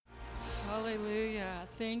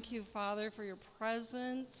thank you, Father, for your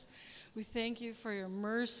presence. We thank you for your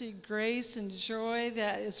mercy, grace, and joy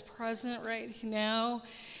that is present right now.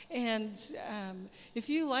 And if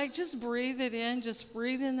you like, just breathe it in. Just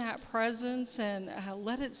breathe in that presence and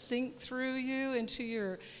let it sink through you into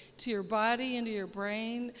your body, into your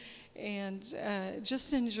brain, and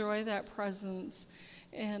just enjoy that presence.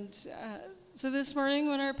 And so this morning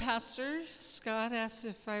when our pastor, Scott, asked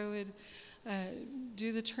if I would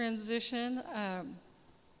do the transition,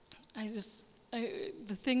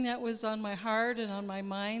 the thing that was on my heart and on my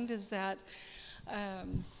mind is that,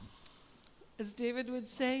 as David would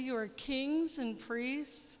say, you are kings and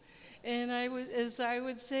priests. And I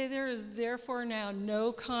would say, there is therefore now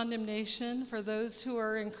no condemnation for those who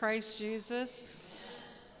are in Christ Jesus.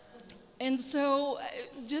 And so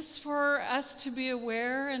just for us to be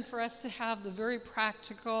aware and for us to have the very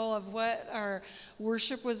practical of what our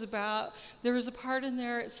worship was about, there was a part in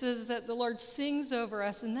there, it says that the Lord sings over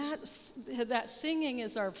us, and that singing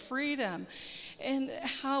is our freedom. And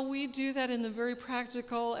how we do that in the very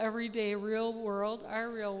practical, everyday, real world,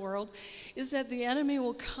 our real world, is that the enemy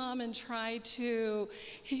will come and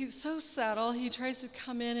he's so subtle, he tries to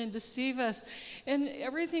come in and deceive us, and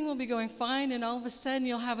everything will be going fine, and all of a sudden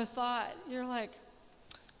you'll have a thought. You're like,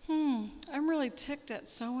 I'm really ticked at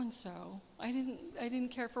so-and-so. I didn't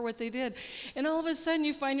care for what they did. And all of a sudden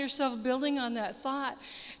you find yourself building on that thought,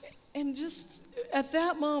 and just at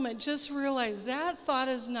that moment, just realize that thought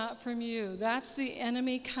is not from you. That's the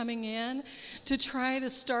enemy coming in to try to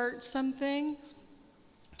start something.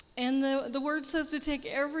 And the word says to take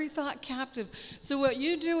every thought captive. So what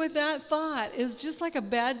you do with that thought is just like a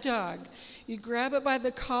bad dog. You grab it by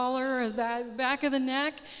the collar or the back of the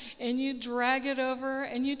neck, and you drag it over,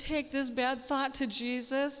 and you take this bad thought to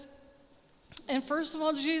Jesus. And first of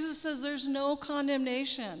all, Jesus says there's no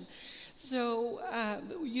condemnation. So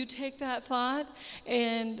you take that thought,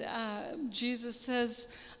 and Jesus says,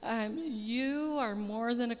 you are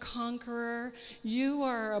more than a conqueror. You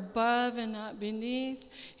are above and not beneath.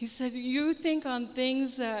 He said, you think on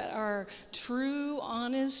things that are true,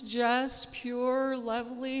 honest, just, pure,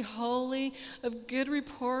 lovely, holy, of good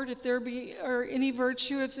report, if there be or any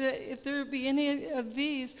virtue, if there be any of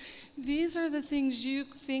these are the things you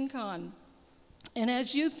think on. And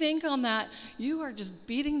as you think on that, you are just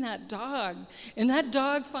beating that dog. And that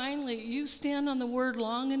dog finally, you stand on the word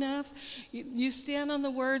long enough, you stand on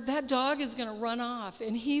the word, that dog is going to run off.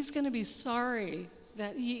 And he's going to be sorry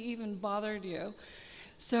that he even bothered you.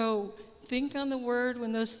 So think on the word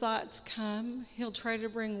when those thoughts come. He'll try to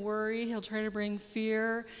bring worry, he'll try to bring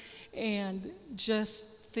fear. And just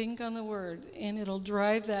think on the word, and it'll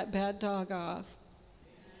drive that bad dog off.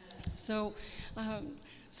 So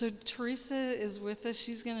Teresa is with us.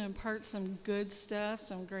 She's going to impart some good stuff,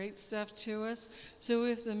 some great stuff to us. So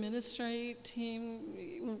if the ministry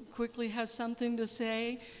team quickly has something to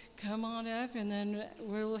say, come on up, and then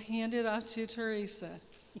we'll hand it off to Teresa.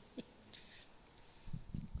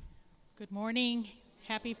 Good morning.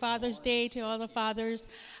 Happy Father's Day to all the fathers.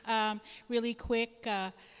 Really quick,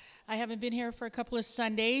 I haven't been here for a couple of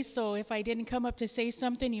Sundays, so if I didn't come up to say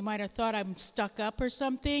something, you might have thought I'm stuck up or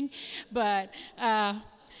something. But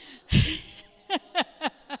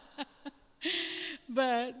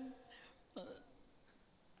but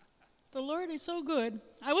the Lord is so good.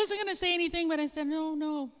 I wasn't going to say anything, but I said,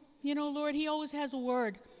 no. You know, Lord, he always has a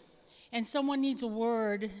word, and someone needs a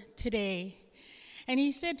word today. And he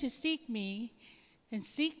said to seek me and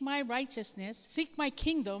seek my righteousness, seek my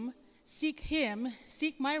kingdom, seek him,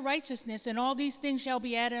 seek my righteousness, and all these things shall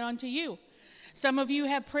be added unto you. Some of you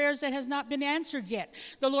have prayers that has not been answered yet.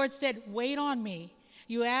 The Lord said, wait on me.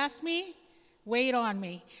 You asked me, wait on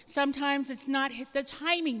me. Sometimes it's not the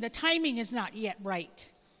timing is not yet right.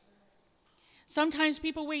 Sometimes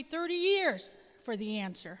people wait 30 years for the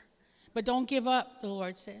answer. But don't give up, the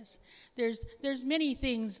Lord says. There's many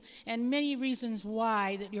things and many reasons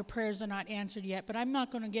why that your prayers are not answered yet, but I'm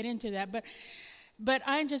not going to get into that. But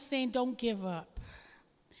I'm just saying, don't give up.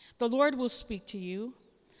 The Lord will speak to you.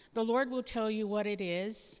 The Lord will tell you what it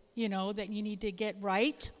is, that you need to get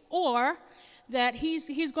right, or that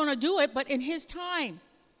he's going to do it, but in his time.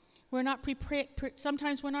 We're not prepared.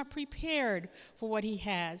 Sometimes we're not prepared for what he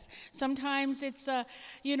has. Sometimes it's,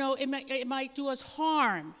 it might do us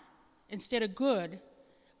harm instead of good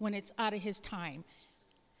when it's out of his time.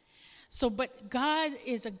 So, but God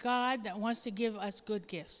is a God that wants to give us good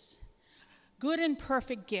gifts. Good and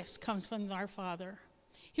perfect gifts comes from our Father.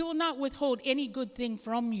 He will not withhold any good thing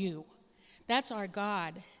from you. That's our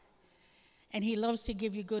God. And he loves to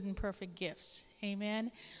give you good and perfect gifts.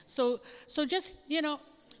 Amen. So just, and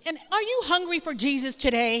are you hungry for Jesus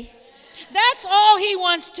today? That's all he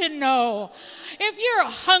wants to know. If you're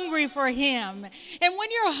hungry for him, and when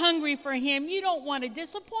you're hungry for him, you don't want to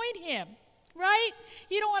disappoint him, right?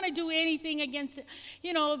 You don't want to do anything against,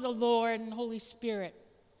 the Lord and Holy Spirit,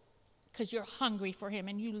 because you're hungry for him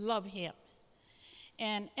and you love him.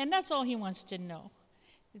 And that's all he wants to know,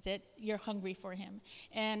 that you're hungry for him.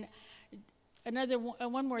 And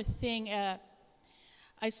one more thing,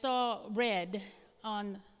 I saw red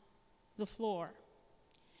on the floor.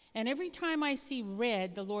 And every time I see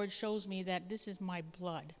red, the Lord shows me that this is my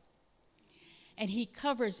blood. And he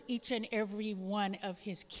covers each and every one of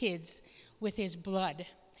his kids with his blood.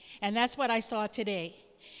 And that's what I saw today,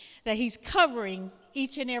 that he's covering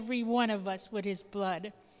each and every one of us with his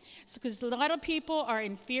blood. Because a lot of people are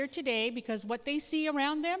in fear today because what they see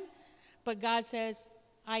around them, but God says,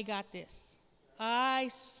 I got this. I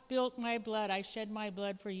spilt my blood. I shed my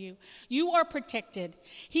blood for you. You are protected.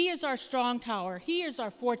 He is our strong tower. He is our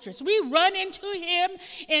fortress. We run into him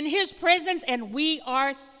in his presence and we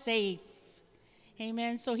are safe.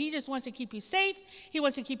 Amen. So he just wants to keep you safe. He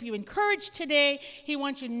wants to keep you encouraged today. He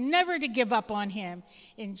wants you never to give up on him.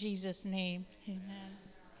 In Jesus' name, amen.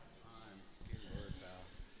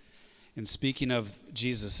 And speaking of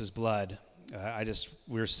Jesus' blood,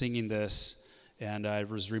 we were singing this, and I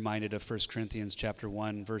was reminded of 1 Corinthians chapter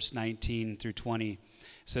 1, verse 19 through 20. It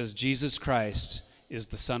says, Jesus Christ is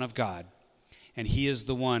the Son of God, and he is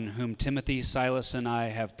the one whom Timothy, Silas, and I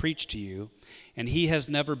have preached to you, and he has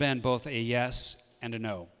never been both a yes and a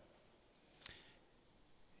no.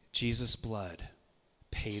 Jesus' blood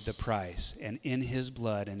paid the price, and in his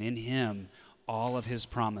blood and in him, all of his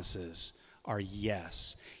promises are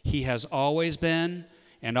yes. He has always been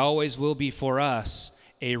and always will be for us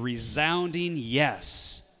a resounding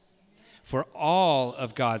yes for all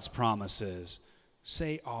of God's promises.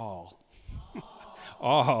 Say all.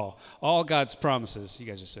 All God's promises. You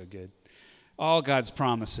guys are so good. All God's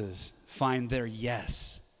promises find their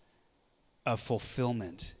yes of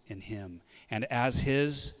fulfillment in him. And as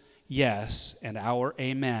his yes and our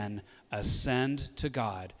amen ascend to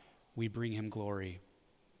God, we bring him glory.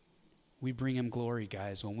 We bring him glory,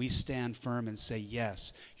 guys, when we stand firm and say,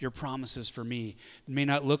 yes, your promises for me. It may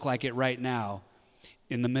not look like it right now.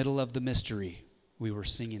 In the middle of the mystery, we were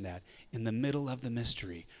singing that. In the middle of the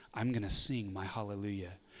mystery, I'm going to sing my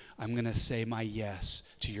hallelujah. I'm going to say my yes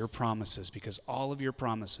to your promises, because all of your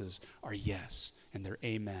promises are yes, and they're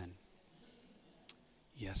amen.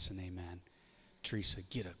 Yes and amen. Teresa,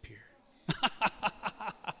 get up here.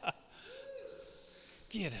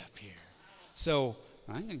 Get up here. So,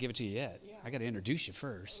 I ain't going to give it to you yet. Yeah. I got to introduce you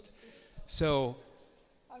first. So,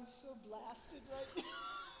 I'm so blasted right now.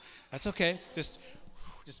 That's okay. Just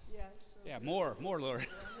more, Lord.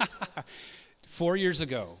 4 years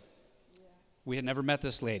ago, we had never met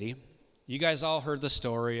this lady. You guys all heard the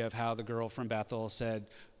story of how the girl from Bethel said,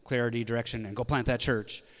 clarity, direction, and go plant that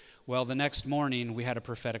church. Well, the next morning, we had a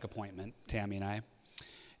prophetic appointment, Tammy and I.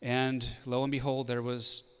 And lo and behold, there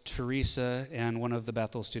was Teresa and one of the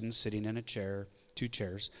Bethel students sitting in a chair, 2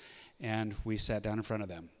 chairs, and we sat down in front of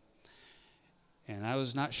them. And I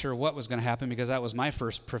was not sure what was going to happen, because that was my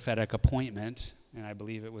first prophetic appointment, and I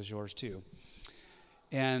believe it was yours too.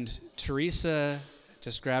 And Teresa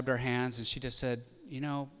just grabbed our hands and she just said,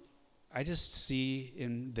 I just see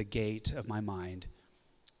in the gate of my mind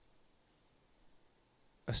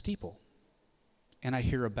a steeple, and I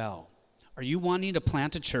hear a bell. Are you wanting to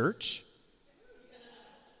plant a church?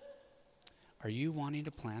 Are you wanting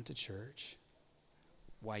to plant a church?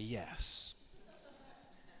 Why, yes.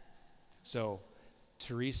 So,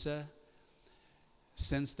 Teresa,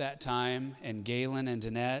 since that time, and Galen and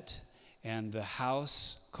Danette, and the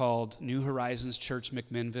house called New Horizons Church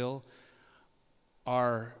McMinnville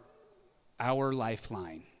are our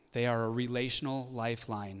lifeline. They are a relational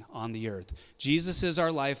lifeline on the earth. Jesus is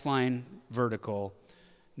our lifeline, vertical.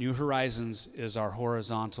 New Horizons is our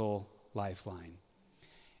horizontal lifeline.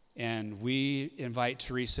 And we invite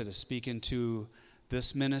Teresa to speak into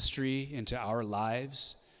this ministry, into our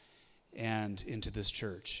lives, and into this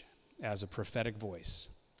church as a prophetic voice.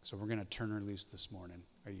 So we're going to turn her loose this morning.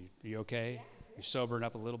 Are you okay? Yeah. You're sobering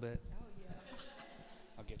up a little bit? Oh, yeah.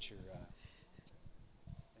 I'll get your thing here.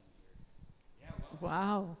 Yeah,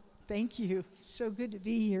 wow. Thank you. So good to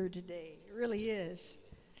be here today. It really is.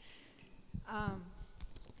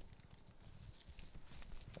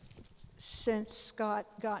 Since Scott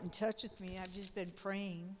got in touch with me, I've just been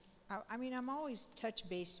praying. I'm always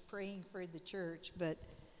touch-based praying for the church, but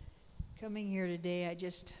coming here today,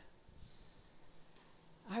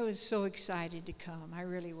 I was so excited to come. I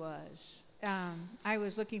really was. I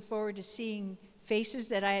was looking forward to seeing faces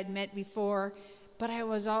that I had met before, but I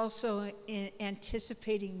was also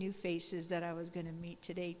anticipating new faces that I was going to meet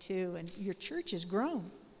today too. And your church has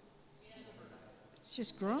grown. It's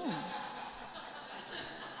just grown.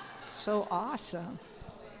 So awesome.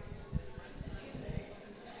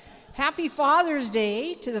 Happy Father's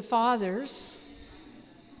Day to the fathers.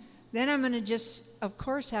 Then I'm going to just, of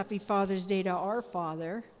course, happy Father's Day to our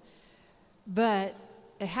Father. But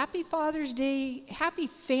a happy Father's Day, happy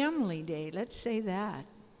Family Day, let's say that.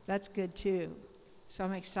 That's good too. So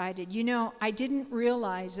I'm excited. You know, I didn't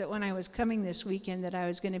realize that when I was coming this weekend that I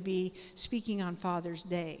was going to be speaking on Father's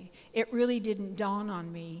Day. It really didn't dawn on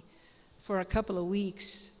me for a couple of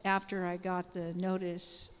weeks after I got the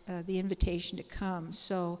notice, the invitation to come.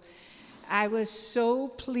 So I was so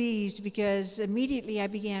pleased because immediately I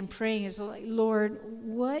began praying. It's like, Lord,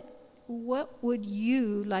 what would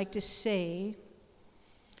you like to say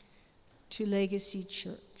to Legacy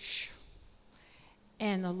Church?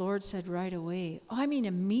 And the Lord said right away,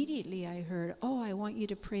 immediately I heard, I want you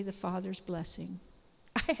to pray the Father's blessing.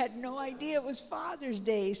 I had no idea it was Father's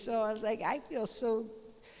Day. So I was like, I feel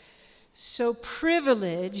so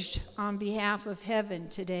privileged on behalf of heaven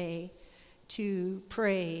today to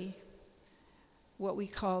pray what we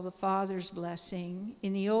call the Father's blessing.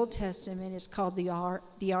 In the Old Testament, it's called the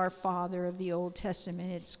Our Father of the Old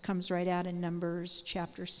Testament. It comes right out in Numbers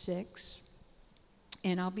chapter 6.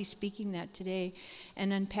 And I'll be speaking that today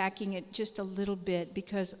and unpacking it just a little bit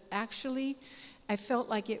because actually I felt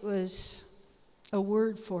like it was a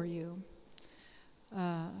word for you,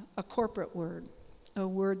 a corporate word, a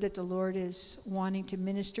word that the Lord is wanting to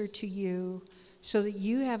minister to you so that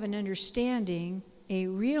you have an understanding, a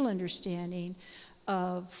real understanding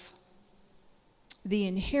of the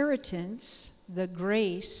inheritance, the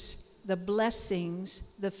grace, the blessings,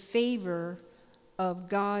 the favor of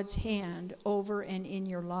God's hand over and in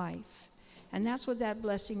your life. And that's what that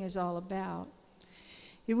blessing is all about.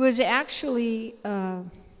 It was actually a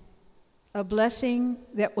blessing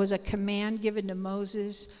that was a command given to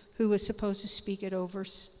Moses, who was supposed to speak it over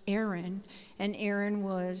Aaron. And Aaron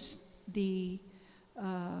was the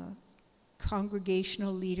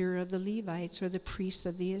congregational leader of the Levites, or the priests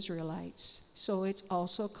of the Israelites. So it's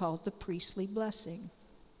also called the priestly blessing.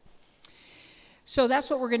 So that's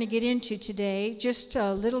what we're going to get into today. Just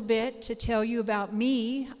a little bit to tell you about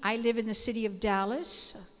me. I live in the city of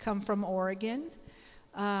Dallas, come from Oregon.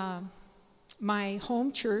 My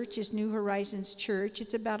home church is New Horizons Church.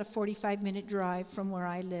 It's about a 45-minute drive from where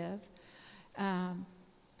I live. And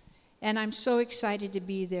I'm so excited to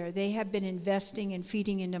be there. They have been investing and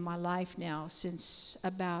feeding into my life now since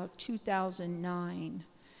about 2009.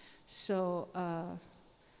 So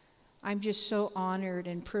I'm just so honored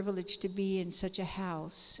and privileged to be in such a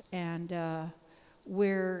house, and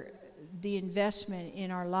where the investment in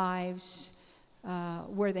our lives,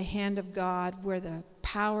 where the hand of God, where the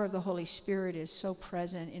power of the Holy Spirit is so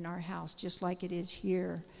present in our house, just like it is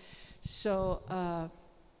here. So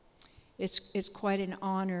it's quite an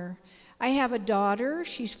honor. I have a daughter.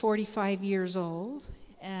 She's 45 years old,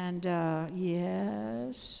 and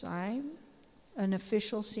yes, I'm an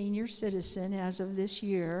official senior citizen as of this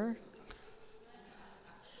year.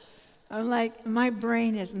 I'm like, my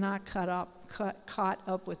brain is not caught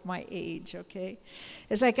up with my age, okay?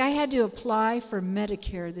 It's like I had to apply for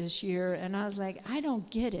Medicare this year, and I was like, I don't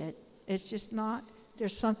get it. It's just not,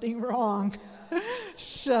 there's something wrong.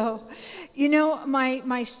 So, you know,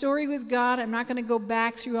 my story with God, I'm not going to go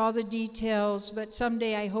back through all the details, but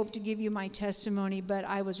someday I hope to give you my testimony. But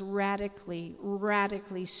I was radically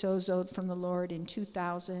sozoed from the Lord in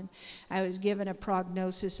 2000. I was given a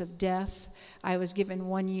prognosis of death. I was given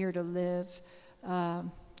 1 year to live,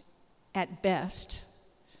 at best,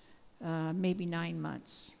 maybe 9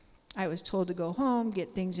 months. I was told to go home,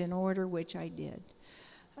 get things in order, which I did.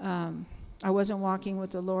 I wasn't walking with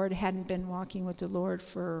the Lord, hadn't been walking with the Lord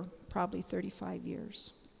for probably 35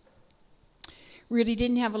 years. Really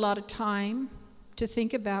didn't have a lot of time to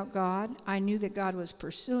think about God. I knew that God was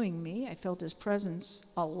pursuing me. I felt his presence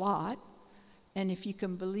a lot. And if you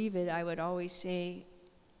can believe it, I would always say,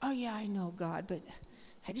 oh yeah, I know God, but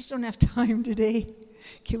I just don't have time today.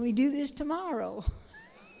 Can we do this tomorrow?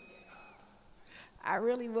 I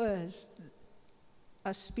really was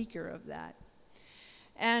a speaker of that.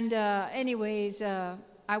 And anyways,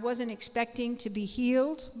 I wasn't expecting to be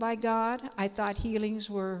healed by God. I thought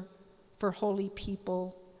healings were for holy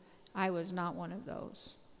people. I was not one of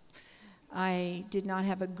those. I did not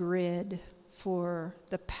have a grid for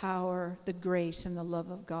the power, the grace, and the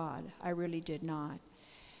love of God. I really did not.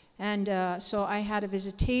 And so I had a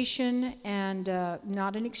visitation, and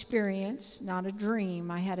not an experience, not a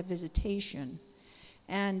dream. I had a visitation.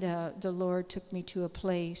 And the Lord took me to a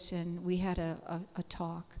place, and we had a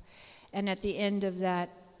talk. And at the end of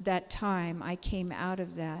that time, I came out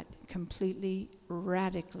of that completely,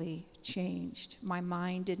 radically changed. My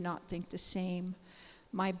mind did not think the same.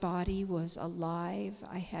 My body was alive.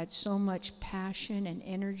 I had so much passion and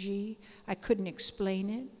energy. I couldn't explain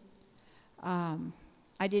it.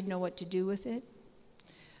 I didn't know what to do with it.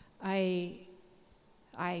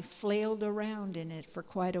 I flailed around in it for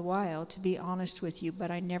quite a while, to be honest with you,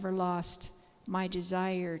 but I never lost my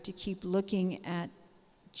desire to keep looking at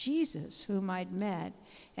Jesus, whom I'd met.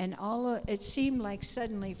 And it seemed like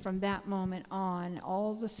suddenly from that moment on,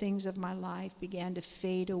 all the things of my life began to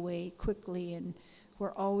fade away quickly and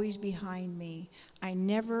were always behind me. I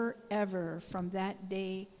never, ever, from that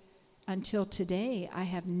day until today, I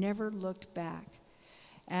have never looked back.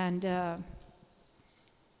 And at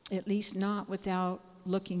least not without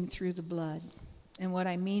looking through the blood. And what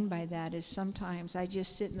I mean by that is sometimes I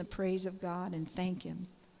just sit in the praise of God and thank Him.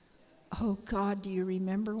 Oh God, do you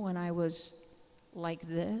remember when I was like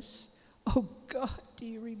this? Oh God, do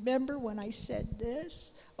you remember when I said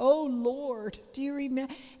this? Oh Lord, do you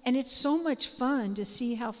remember? And it's so much fun to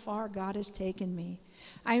see how far God has taken me.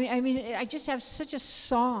 I mean, I just have such a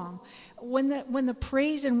song. When the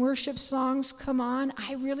praise and worship songs come on,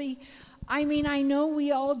 I know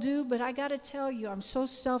we all do, but I got to tell you, I'm so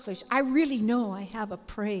selfish. I really know I have a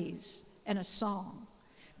praise and a song.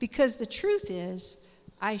 Because the truth is,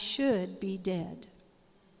 I should be dead.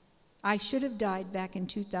 I should have died back in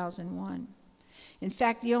 2001. In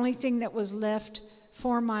fact, the only thing that was left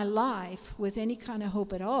for my life with any kind of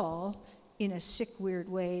hope at all, in a sick, weird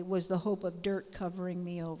way, was the hope of dirt covering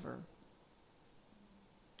me over.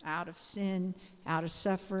 Out of sin, out of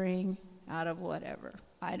suffering, out of whatever.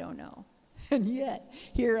 I don't know. And yet,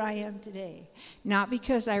 here I am today. Not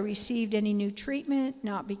because I received any new treatment,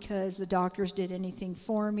 not because the doctors did anything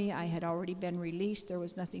for me. I had already been released. There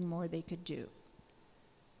was nothing more they could do.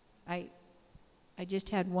 I just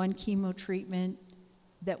had one chemo treatment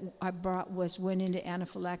that I went into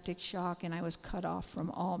anaphylactic shock, and I was cut off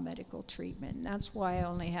from all medical treatment. And that's why I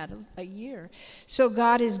only had a year. So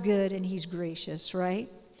God is good and He's gracious, right?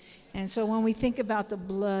 And so when we think about the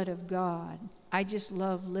blood of God, I just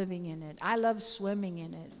love living in it. I love swimming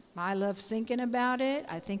in it. I love thinking about it.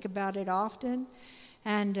 I think about it often.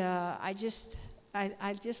 And I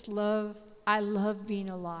love being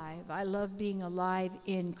alive. I love being alive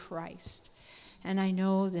in Christ. And I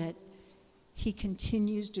know that He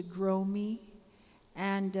continues to grow me,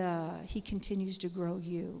 and He continues to grow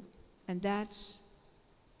you. And that's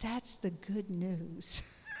the good news.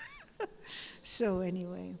 So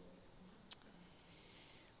anyway.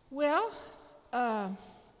 Well,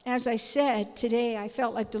 as I said, today I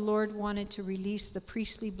felt like the Lord wanted to release the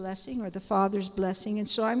priestly blessing or the Father's blessing. And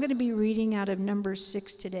so I'm going to be reading out of Numbers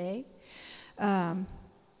 6 today. And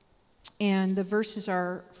the verses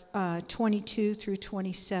are 22 through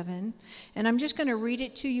 27. And I'm just going to read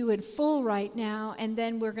it to you in full right now, and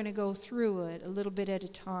then we're going to go through it a little bit at a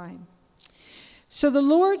time. So the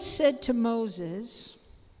Lord said to Moses,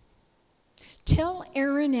 "Tell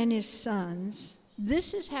Aaron and his sons,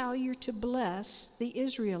 this is how you're to bless the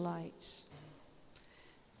Israelites.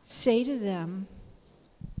 Say to them,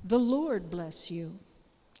 the Lord bless you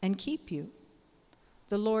and keep you.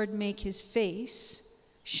 The Lord make His face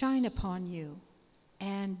shine upon you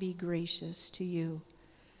and be gracious to you.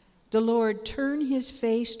 The Lord turn His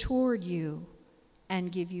face toward you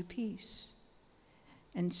and give you peace.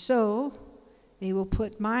 And so they will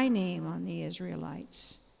put my name on the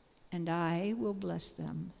Israelites, and I will bless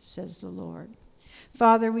them, says the Lord."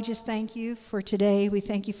 Father, we just thank You for today. We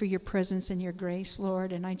thank You for Your presence and Your grace,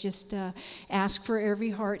 Lord. And I just ask for every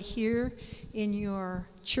heart here in Your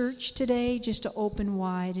church today just to open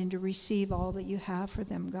wide and to receive all that You have for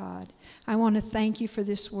them, God. I want to thank You for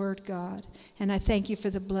this word, God. And I thank You for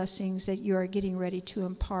the blessings that You are getting ready to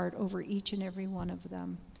impart over each and every one of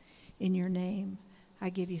them. In Your name, I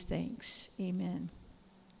give You thanks. Amen.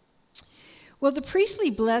 Well, the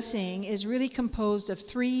priestly blessing is really composed of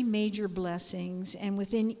 3 major blessings, and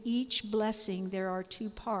within each blessing there are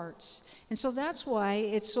 2 parts. And so that's why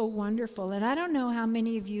it's so wonderful. And I don't know how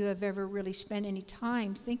many of you have ever really spent any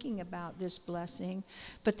time thinking about this blessing,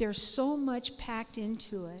 but there's so much packed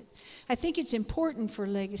into it. I think it's important for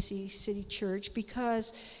Legacy City Church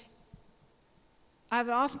because I've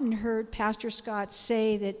often heard Pastor Scott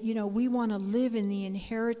say that, we want to live in the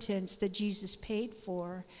inheritance that Jesus paid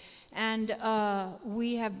for. And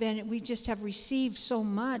we just have received so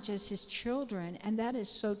much as His children, and that is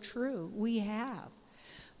so true. We have.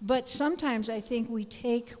 But sometimes I think we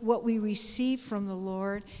take what we receive from the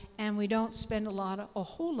Lord and we don't spend a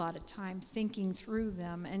whole lot of time thinking through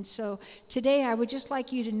them. And so today I would just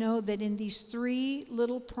like you to know that in these 3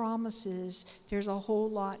 little promises, there's a whole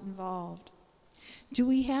lot involved. Do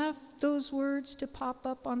we have those words to pop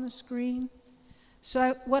up on the screen?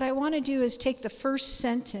 So what I want to do is take the first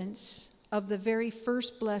sentence of the very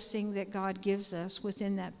first blessing that God gives us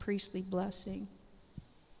within that priestly blessing.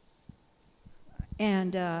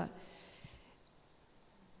 And do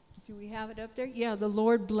we have it up there? Yeah, the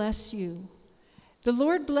Lord bless you. The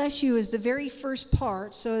Lord bless you is the very first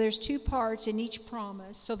part. So there's 2 parts in each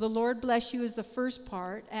promise. So the Lord bless you is the first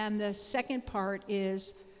part. And the second part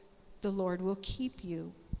is the Lord will keep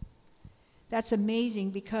you. That's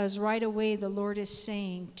amazing because right away the Lord is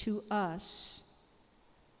saying to us,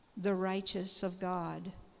 the righteous of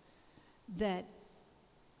God, that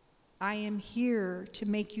I am here to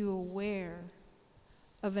make you aware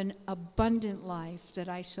of an abundant life that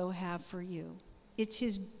I so have for you. It's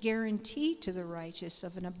his guarantee to the righteous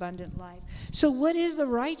of an abundant life. So what is the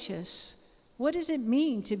righteous? What does it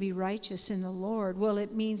mean to be righteous in the Lord? Well,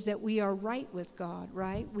 it means that we are right with God,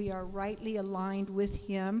 right? We are rightly aligned with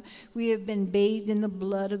him. We have been bathed in the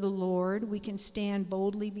blood of the Lord. We can stand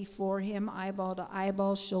boldly before him, eyeball to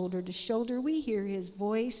eyeball, shoulder to shoulder. We hear his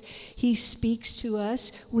voice. He speaks to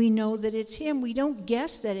us. We know that it's him. We don't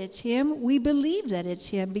guess that it's him. We believe that it's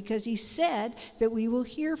him because he said that we will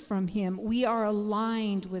hear from him. We are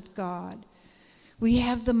aligned with God. We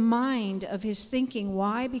have the mind of his thinking.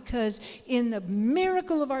 Why? Because in the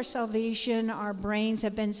miracle of our salvation, our brains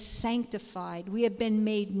have been sanctified. We have been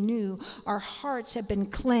made new. Our hearts have been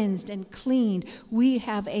cleansed and cleaned. We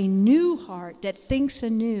have a new heart that thinks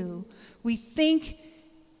anew. We think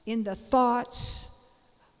in the thoughts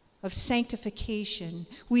of sanctification.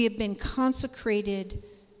 We have been consecrated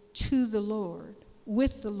to the Lord,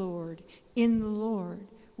 with the Lord, in the Lord.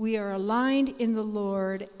 We are aligned in the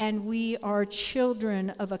Lord, and we are children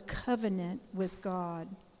of a covenant with God.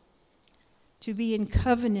 To be in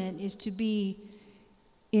covenant is to be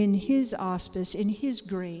in his auspice, in his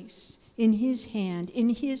grace, in his hand, in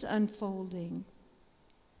his unfolding.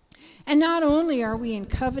 And not only are we in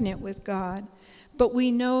covenant with God, but we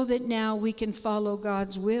know that now we can follow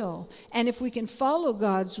God's will. And if we can follow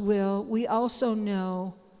God's will, we also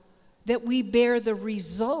know that we bear the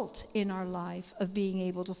result in our life of being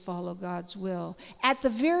able to follow God's will. At the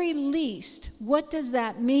very least, what does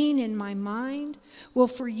that mean in my mind? Well,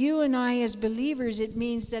 for you and I as believers, it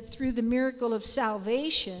means that through the miracle of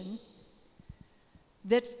salvation,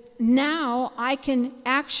 that now I can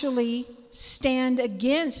actually stand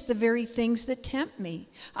against the very things that tempt me.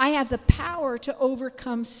 I have the power to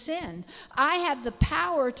overcome sin. I have the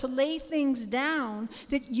power to lay things down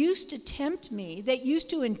that used to tempt me, that used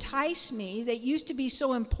to entice me, that used to be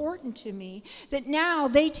so important to me, that now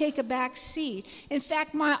they take a back seat. In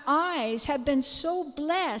fact, my eyes have been so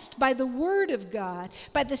blessed by the Word of God,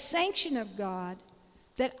 by the sanction of God,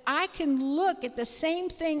 that I can look at the same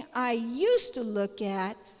thing I used to look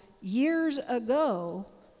at years ago,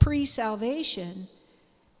 pre-salvation,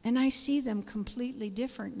 and I see them completely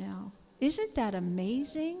different now. Isn't that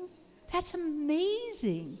amazing? That's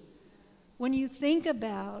amazing. When you think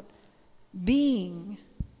about being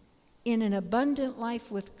in an abundant life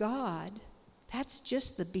with God, that's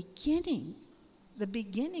just the beginning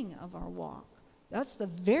of our walk. That's the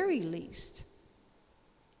very least.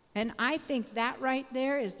 And I think that right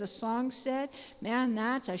there, as the song said, man,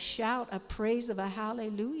 that's a shout, a praise of a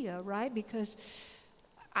hallelujah, right? Because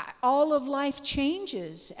all of life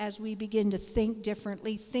changes as we begin to think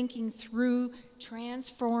differently, thinking through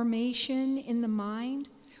transformation in the mind.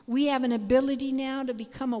 We have an ability now to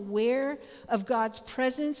become aware of God's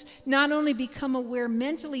presence, not only become aware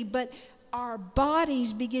mentally, but our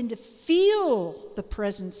bodies begin to feel the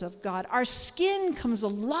presence of God. Our skin comes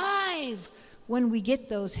alive when we get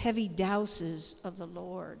those heavy douses of the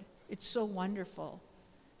Lord. It's so wonderful.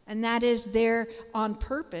 And that is there on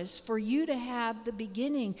purpose for you to have the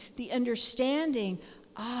beginning, the understanding,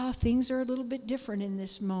 things are a little bit different in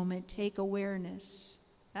this moment. Take awareness.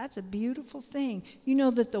 That's a beautiful thing. You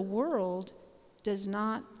know that the world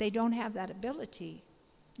they don't have that ability.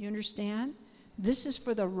 You understand? This is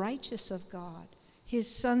for the righteous of God, his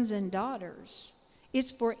sons and daughters.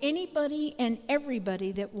 It's for anybody and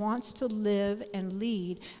everybody that wants to live and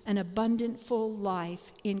lead an abundant, full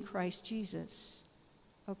life in Christ Jesus.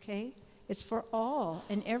 Okay? It's for all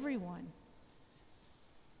and everyone.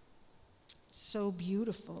 So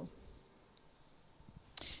beautiful.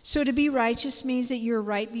 So to be righteous means that you're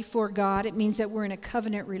right before God. It means that we're in a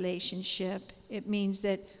covenant relationship. It means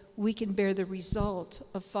that we can bear the result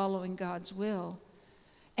of following God's will.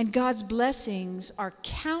 And God's blessings are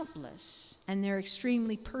countless, and they're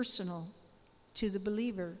extremely personal to the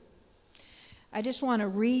believer. I just want to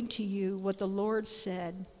read to you what the Lord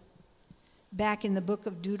said back in the book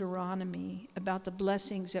of Deuteronomy about the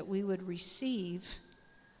blessings that we would receive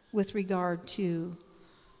with regard to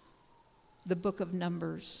the book of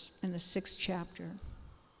Numbers in the 6th chapter.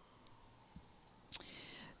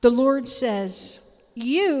 The Lord says,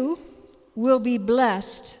 "You will be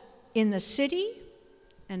blessed in the city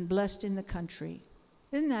and blessed in the country."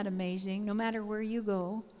 Isn't that amazing? No matter where you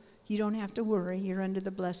go, you don't have to worry. You're under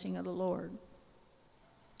the blessing of the Lord.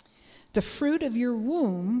 "The fruit of your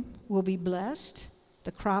womb will be blessed,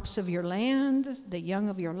 the crops of your land, the young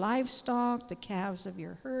of your livestock, the calves of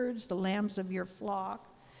your herds, the lambs of your flock."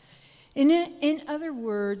 In other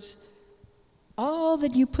words, all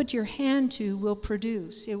that you put your hand to will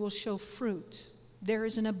produce. It will show fruit. There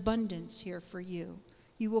is an abundance here for you.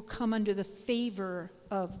 You will come under the favor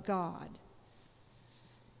of God.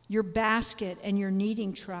 Your basket and your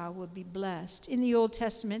kneading trough will be blessed. In the Old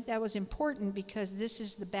Testament, that was important because this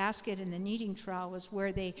is the basket and the kneading trough was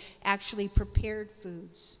where they actually prepared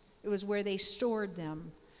foods. It was where they stored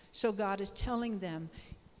them. So God is telling them,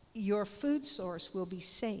 your food source will be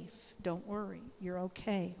safe. Don't worry, you're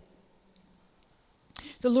okay.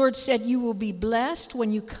 The Lord said, "You will be blessed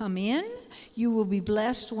when you come in. You will be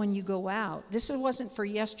blessed when you go out." This wasn't for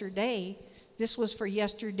yesterday. This was for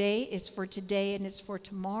yesterday, it's for today, and it's for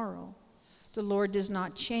tomorrow. The Lord does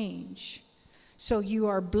not change. So you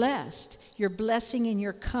are blessed. You're blessing in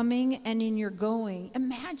your coming and in your going.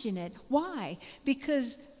 Imagine it. Why?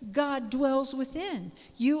 Because God dwells within.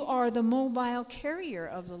 You are the mobile carrier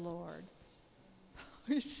of the Lord.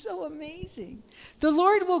 It's so amazing. The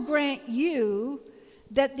Lord will grant you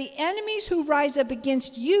that the enemies who rise up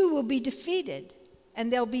against you will be defeated,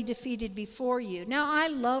 and they'll be defeated before you. Now, I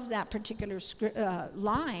love that particular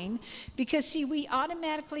line because, see, we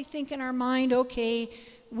automatically think in our mind, okay,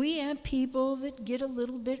 we have people that get a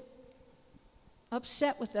little bit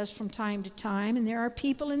upset with us from time to time, and there are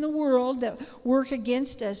people in the world that work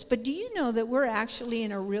against us. But do you know that we're actually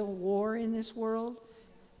in a real war in this world?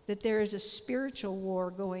 That there is a spiritual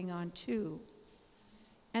war going on too.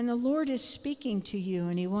 And the Lord is speaking to you,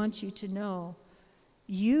 and he wants you to know,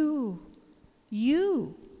 you,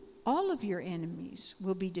 all of your enemies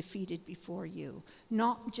will be defeated before you.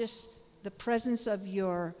 Not just the presence of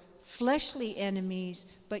your fleshly enemies,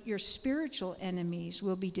 but your spiritual enemies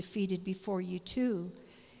will be defeated before you too.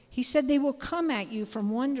 He said they will come at you from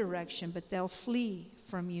one direction, but they'll flee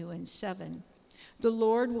from you in 7. The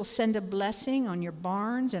Lord will send a blessing on your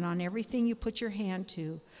barns and on everything you put your hand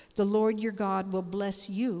to. The Lord your God will bless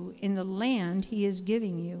you in the land he is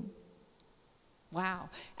giving you.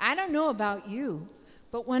 Wow. I don't know about you,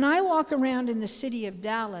 but when I walk around in the city of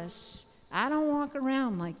Dallas, I don't walk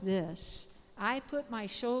around like this. I put my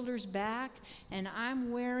shoulders back and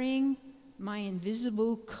I'm wearing my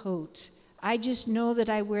invisible coat. I just know that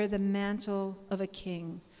I wear the mantle of a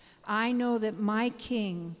king. I know that my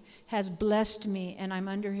King has blessed me and I'm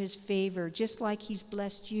under his favor, just like he's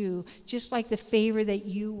blessed you, just like the favor that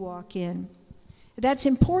you walk in. That's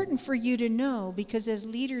important for you to know because as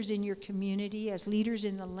leaders in your community, as leaders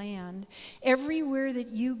in the land, everywhere that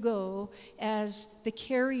you go as the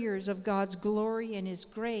carriers of God's glory and his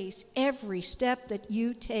grace, every step that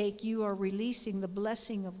you take, you are releasing the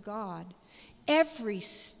blessing of God. Every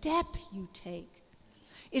step you take.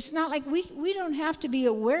 It's not like we don't have to be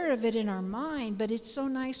aware of it in our mind, but it's so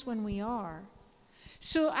nice when we are.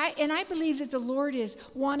 So I believe that the Lord is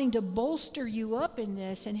wanting to bolster you up in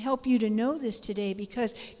this and help you to know this today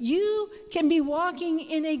because you can be walking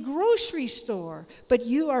in a grocery store, but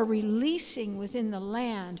you are releasing within the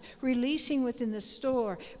land, releasing within the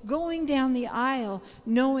store, going down the aisle,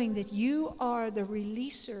 knowing that you are the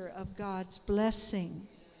releaser of God's blessing.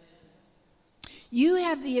 You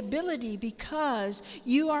have the ability because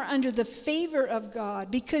you are under the favor of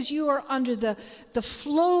God, because you are under the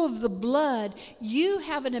flow of the blood. You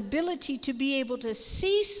have an ability to be able to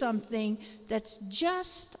see something that's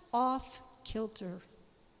just off kilter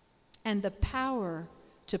and the power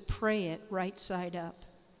to pray it right side up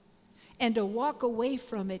and to walk away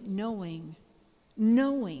from it knowing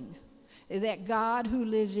that God who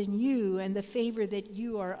lives in you and the favor that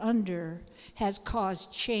you are under has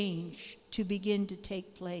caused change to begin to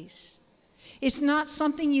take place. It's not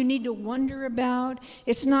something you need to wonder about.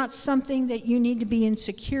 It's not something that you need to be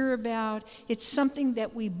insecure about. It's something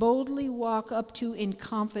that we boldly walk up to in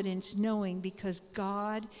confidence, knowing because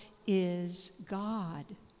God is God.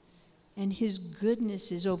 And his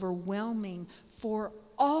goodness is overwhelming for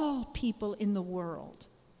all people in the world.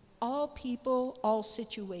 All people, all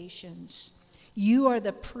situations. You are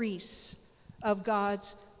the priests of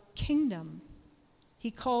God's kingdom.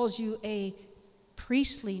 He calls you a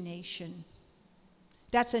priestly nation.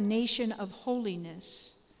 That's a nation of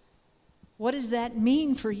holiness. What does that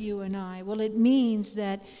mean for you and I? Well, it means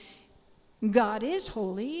that God is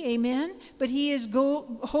holy, amen, but he is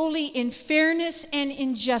holy in fairness and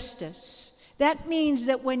in justice. That means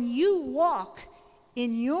that when you walk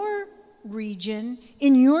in your region,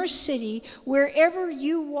 in your city, wherever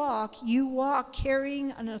you walk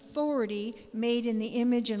carrying an authority made in the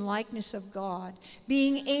image and likeness of God,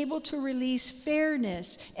 being able to release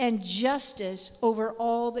fairness and justice over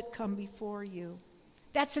all that come before you.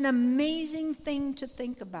 That's an amazing thing to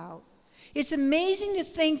think about. It's amazing to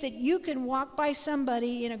think that you can walk by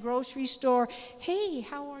somebody in a grocery store, hey,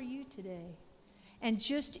 how are you today? And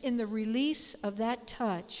just in the release of that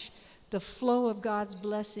touch, the flow of God's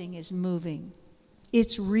blessing is moving.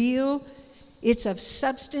 It's real, it's of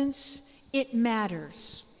substance, it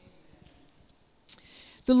matters.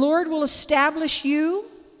 The Lord will establish you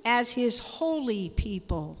as his holy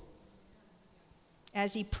people,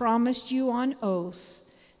 as he promised you on oath,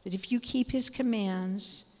 that if you keep his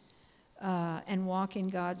commands and walk in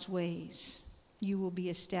God's ways, you will be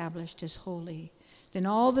established as holy. Then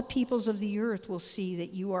all the peoples of the earth will see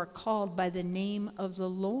that you are called by the name of the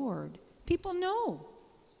Lord. People know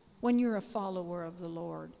when you're a follower of the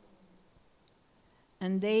Lord.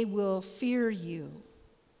 And they will fear you.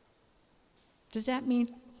 Does that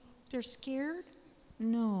mean they're scared?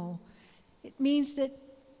 No. It means that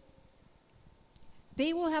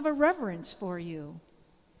they will have a reverence for you.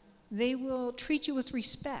 They will treat you with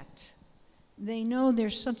respect. They know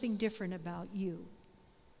there's something different about you.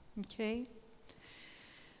 Okay?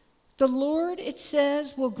 The Lord, it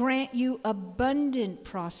says, will grant you abundant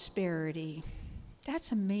prosperity.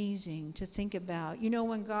 That's amazing to think about. You know,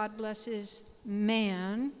 when God blesses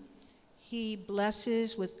man, he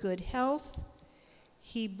blesses with good health,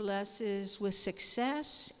 he blesses with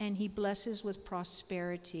success, and he blesses with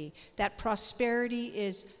prosperity. That prosperity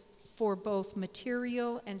is for both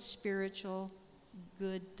material and spiritual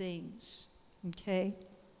good things. Okay?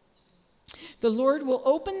 The Lord will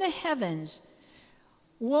open the heavens.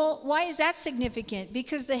 Well, why is that significant?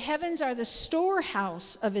 Because the heavens are the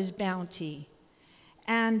storehouse of his bounty.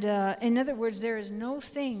 And in other words, there is no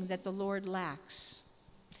thing that the Lord lacks.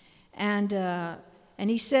 And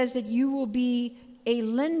he says that you will be a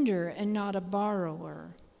lender and not a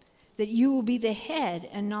borrower. That you will be the head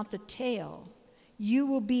and not the tail. You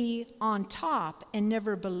will be on top and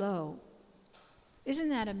never below. Isn't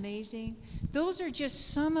that amazing? Those are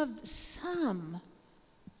just some of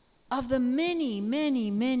the many,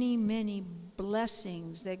 many, many, many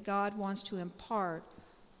blessings that God wants to impart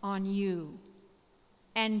on you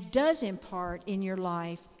and does impart in your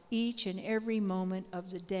life each and every moment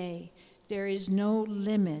of the day. There is no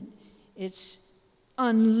limit. It's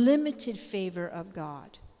unlimited favor of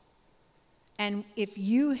God. And if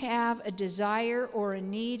you have a desire or a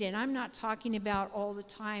need, and I'm not talking about all the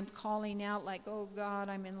time calling out like, oh God,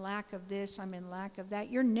 I'm in lack of this, I'm in lack of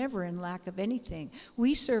that. You're never in lack of anything.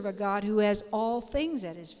 We serve a God who has all things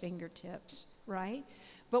at his fingertips, right?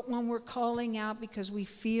 But when we're calling out because we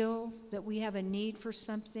feel that we have a need for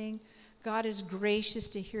something, God is gracious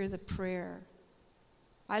to hear the prayer.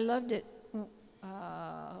 I loved it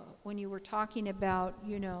when you were talking about,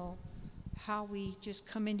 you know, how we just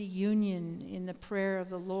come into union in the prayer of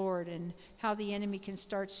the Lord and how the enemy can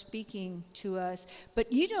start speaking to us.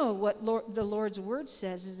 But you know what the Lord's word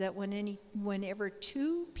says is that whenever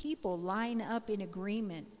two people line up in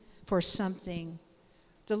agreement for something,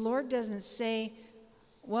 the Lord doesn't say,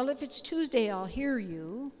 well, if it's Tuesday, I'll hear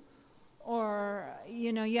you. Or,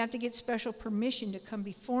 you know, you have to get special permission to come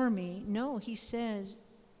before me. No, he says,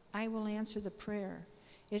 I will answer the prayer.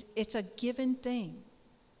 It's a given thing.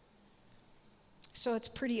 So it's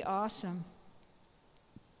pretty awesome.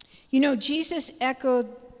 You know, Jesus echoed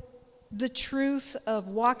the truth of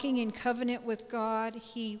walking in covenant with God.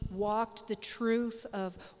 He walked the truth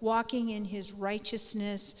of walking in his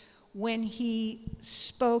righteousness when he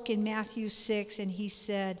spoke in Matthew 6 and he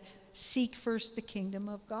said, seek first the kingdom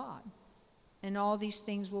of God, and all these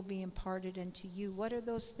things will be imparted unto you. What are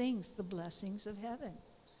those things? The blessings of heaven.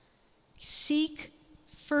 Seek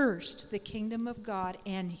first the kingdom of God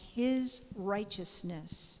and his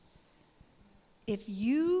righteousness. If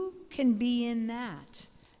you can be in that,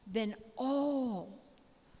 then all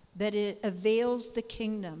that it avails the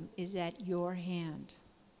kingdom is at your hand.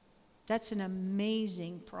 That's an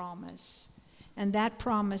amazing promise. And that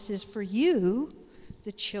promise is for you,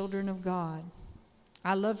 the children of God.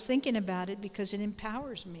 I love thinking about it because it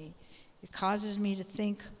empowers me. It causes me to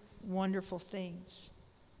think wonderful things.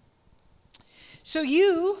 So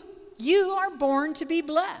you are born to be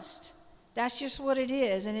blessed. That's just what it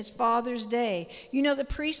is, and it's Father's Day. You know, the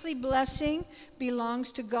priestly blessing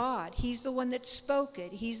belongs to God. He's the one that spoke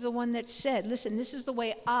it. He's the one that said, listen, this is the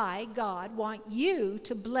way I, God, want you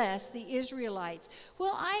to bless the Israelites.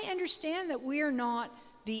 Well, I understand that we are not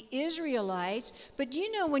the Israelites, but you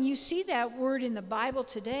know, when you see that word in the Bible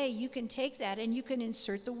today, you can take that and you can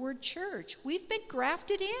insert the word church. We've been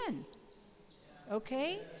grafted in,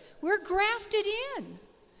 okay? We're grafted in.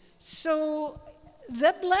 So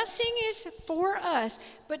the blessing is for us,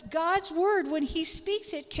 but God's word, when he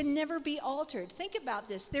speaks it, can never be altered. Think about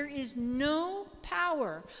this. There is no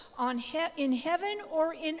power in heaven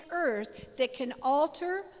or in earth that can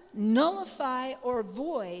alter, nullify, or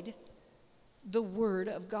void the word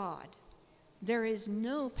of God. There is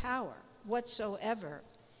no power whatsoever.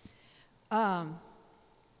 I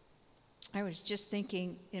was just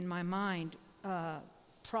thinking in my mind,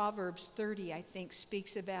 Proverbs 30, I think,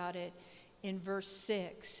 speaks about it in verse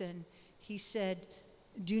 6, and he said,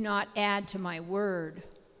 do not add to my word.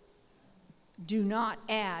 Do not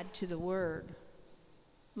add to the word,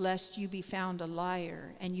 lest you be found a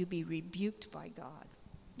liar and you be rebuked by God.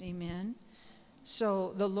 Amen.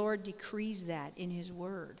 So the Lord decrees that in his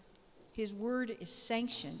word. His word is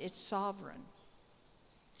sanctioned, it's sovereign,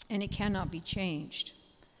 and it cannot be changed.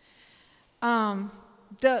 The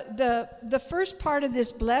first part of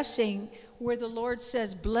this blessing, where the Lord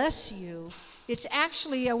says, bless you, it's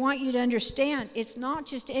actually, I want you to understand, it's not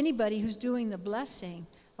just anybody who's doing the blessing.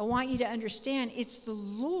 I want you to understand, it's the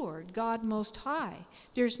Lord, God Most High.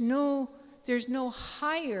 There's no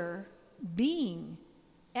higher being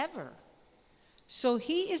ever. So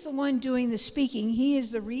he is the one doing the speaking. He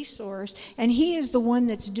is the resource, and he is the one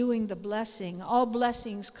that's doing the blessing. All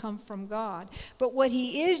blessings come from God. But what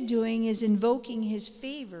he is doing is invoking his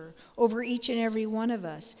favor over each and every one of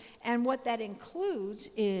us. And what that includes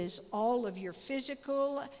is all of your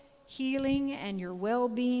physical healing and your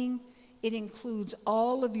well-being. It includes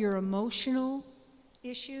all of your emotional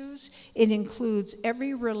issues. It includes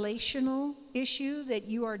every relational issue that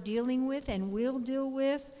you are dealing with and will deal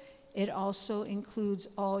with. It also includes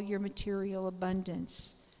all your material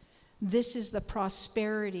abundance. This is the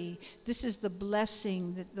prosperity. This is the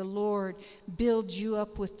blessing that the Lord builds you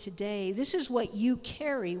up with today. This is what you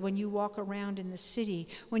carry when you walk around in the city,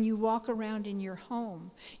 when you walk around in your home.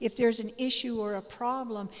 If there's an issue or a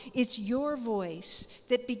problem, it's your voice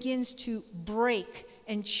that begins to break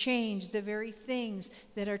and change the very things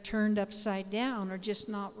that are turned upside down or just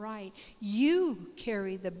not right. You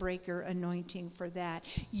carry the breaker anointing for that.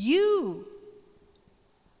 You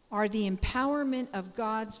are the empowerment of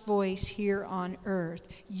God's voice here on earth.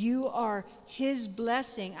 You are his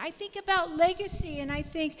blessing. I think about legacy and I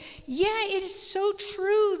think, yeah, it is so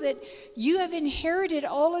true that you have inherited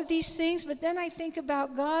all of these things, but then I think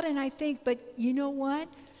about God and I think, but you know what?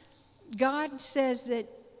 God says that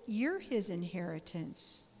you're his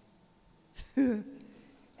inheritance. And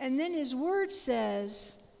then his word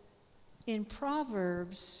says in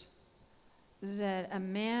Proverbs that a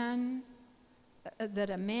man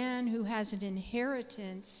who has an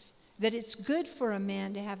inheritance, that it's good for a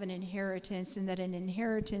man to have an inheritance, and that an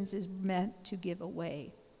inheritance is meant to give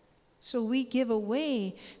away. So we give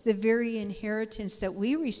away the very inheritance that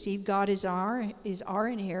we receive. God is our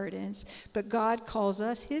inheritance, but God calls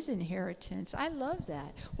us his inheritance. I love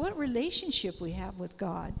that. What relationship we have with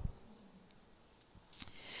God.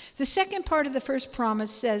 The second part of the first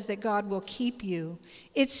promise says that God will keep you.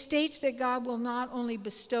 It states that God will not only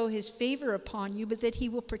bestow his favor upon you, but that he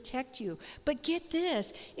will protect you. But get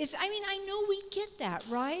this, I know we get that,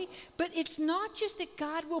 right? But it's not just that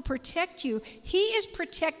God will protect you. He is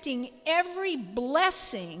protecting every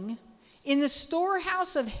blessing in the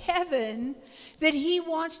storehouse of heaven that he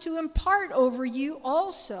wants to impart over you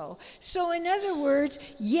also. So in other words,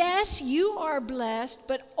 yes, you are blessed,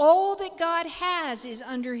 but all that God has is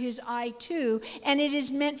under his eye too, and it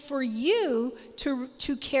is meant for you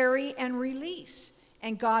to carry and release,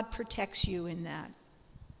 and God protects you in that.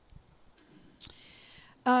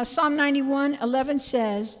 Psalm 91:11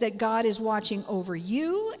 says that God is watching over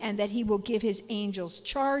you and that he will give his angels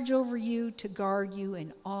charge over you to guard you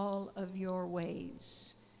in all of your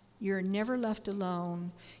ways. You're never left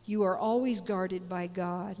alone. You are always guarded by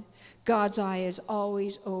God. God's eye is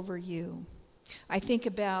always over you. I think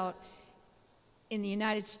about in the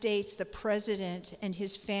United States, the president and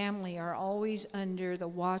his family are always under the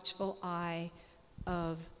watchful eye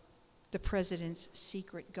of the president's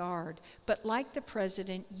secret guard. But like the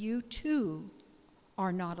president, you too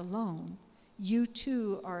are not alone. you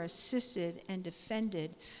too are assisted and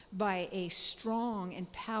defended by a strong and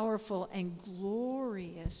powerful and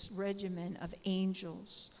glorious regimen of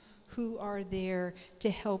angels who are there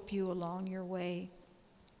to help you along your way.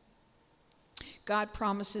 God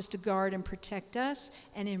promises to guard and protect us,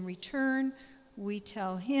 and in return, we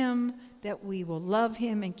tell him that we will love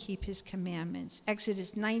him and keep his commandments.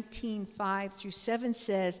 Exodus 19:5-7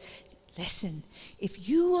 says, listen, if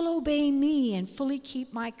you will obey me and fully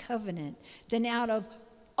keep my covenant, then out of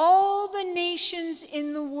all the nations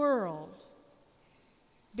in the world,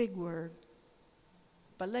 big word,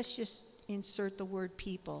 but let's just insert the word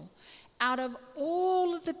people. Out of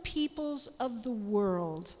all of the peoples of the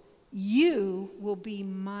world, you will be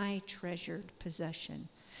my treasured possession.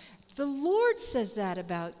 The Lord says that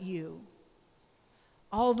about you.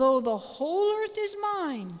 Although the whole earth is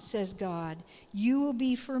mine, says God, you will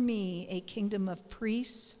be for me a kingdom of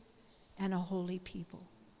priests and a holy people.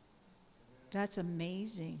 That's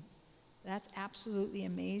amazing. That's absolutely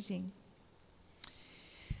amazing.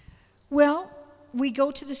 Well, we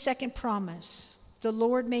go to the second promise. The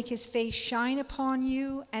Lord make his face shine upon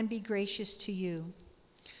you and be gracious to you.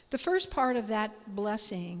 The first part of that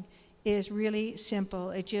blessing is really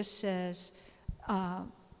simple. It just says,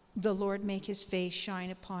 the Lord make his face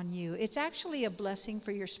shine upon you. It's actually a blessing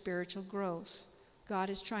for your spiritual growth. God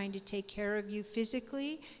is trying to take care of you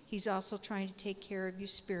physically. He's also trying to take care of you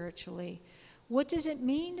spiritually. What does it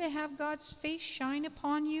mean to have God's face shine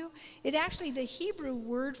upon you? It actually, the Hebrew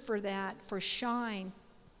word for that, for shine,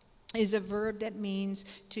 is a verb that means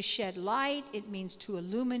to shed light. It means to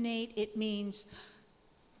illuminate. It means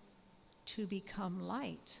to become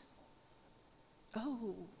light.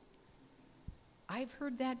 Oh, I've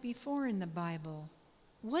heard that before in the Bible.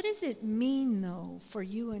 What does it mean, though, for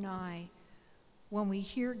you and I when we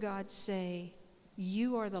hear God say,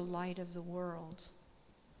 you are the light of the world?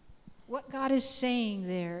 What God is saying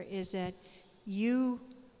there is that you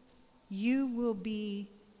will be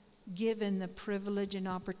given the privilege and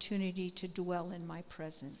opportunity to dwell in my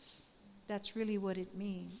presence. That's really what it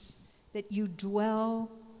means, that you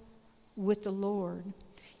dwell with the Lord.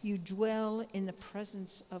 You dwell in the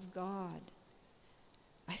presence of God.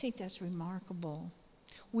 I think that's remarkable.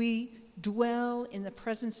 We dwell in the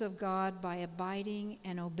presence of God by abiding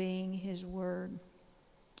and obeying his word.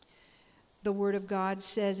 The word of God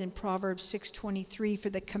says in Proverbs 6:23, for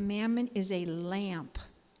the commandment is a lamp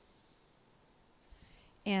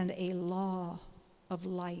and a law of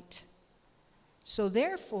light. So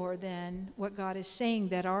therefore, then, what God is saying,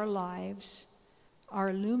 that our lives are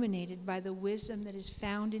illuminated by the wisdom that is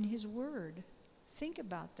found in his word. Think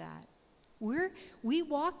about that. We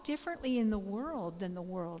walk differently in the world than the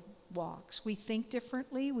world walks. We think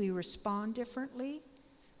differently. We respond differently.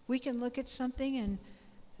 We can look at something and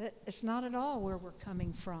it's not at all where we're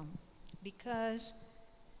coming from, because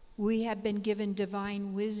we have been given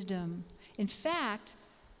divine wisdom. In fact,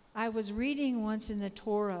 I was reading once in the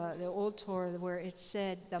Torah, the old Torah, where it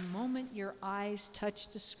said, the moment your eyes touch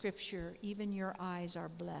the scripture, even your eyes are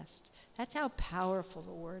blessed. That's how powerful the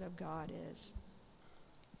word of God is.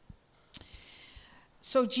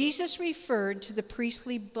 So Jesus referred to the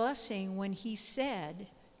priestly blessing when he said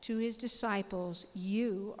to his disciples,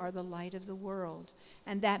 you are the light of the world.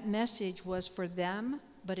 And that message was for them,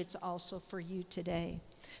 but it's also for you today.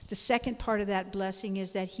 The second part of that blessing is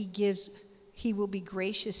that he will be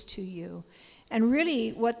gracious to you. And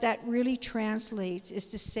really, what that really translates is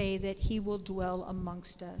to say that he will dwell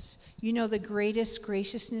amongst us. You know, the greatest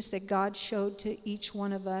graciousness that God showed to each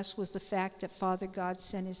one of us was the fact that Father God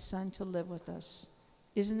sent his Son to live with us.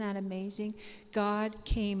 Isn't that amazing? God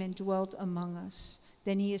came and dwelt among us.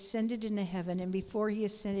 Then he ascended into heaven, and before he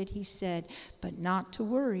ascended, he said, but not to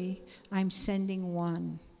worry, I'm sending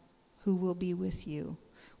one who will be with you.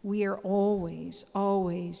 We are always,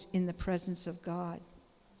 always in the presence of God.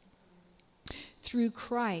 Through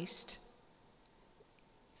Christ,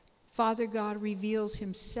 Father God reveals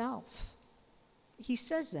himself. He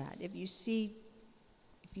says that. If you see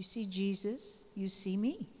Jesus, you see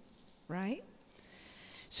me, right?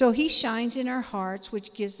 So he shines in our hearts,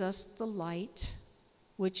 which gives us the light,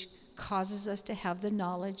 which causes us to have the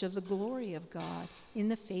knowledge of the glory of God in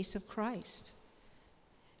the face of Christ.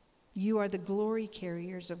 You are the glory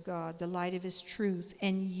carriers of God, the light of his truth.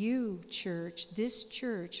 And you, church, this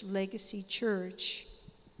church, Legacy Church,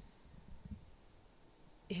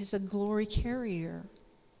 is a glory carrier.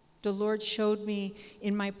 The Lord showed me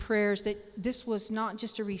in my prayers that this was not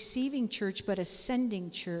just a receiving church, but a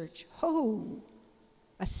sending church. Oh,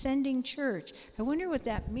 a sending church. I wonder what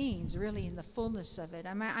that means, really, in the fullness of it.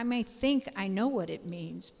 I may think I know what it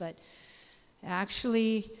means, but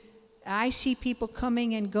actually, I see people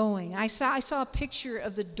coming and going. I saw a picture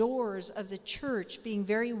of the doors of the church being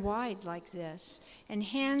very wide like this, and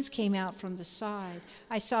hands came out from the side.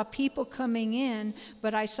 I saw people coming in,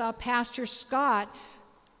 but I saw Pastor Scott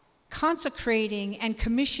consecrating and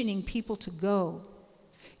commissioning people to go.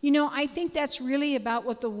 You know, I think that's really about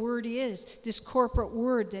what the word is, this corporate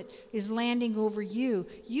word that is landing over you.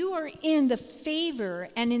 You are in the favor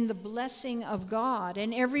and in the blessing of God,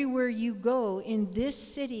 and everywhere you go in this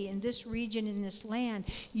city, in this region, in this land,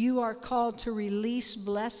 you are called to release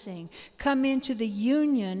blessing. Come into the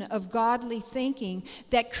union of godly thinking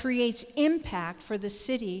that creates impact for the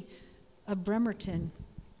city of Bremerton.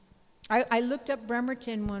 I looked up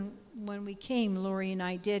Bremerton when we came, Lori and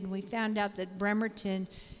I did, and we found out that Bremerton,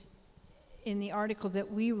 in the article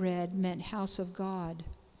that we read, meant house of God.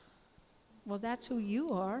 Well, that's who you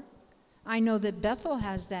are. I know that Bethel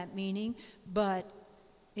has that meaning, but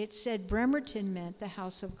it said Bremerton meant the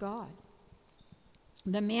house of God.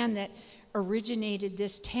 The man that originated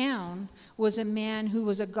this town was a man who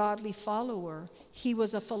was a godly follower. He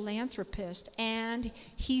was a philanthropist, and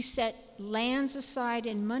he set lands aside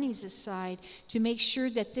and monies aside to make sure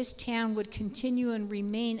that this town would continue and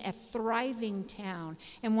remain a thriving town.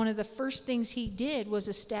 And one of the first things he did was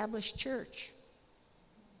establish church.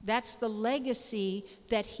 That's the legacy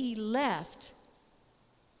that he left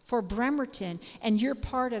for Bremerton, and you're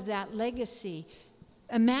part of that legacy.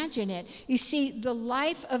 Imagine it. You see, the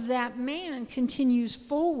life of that man continues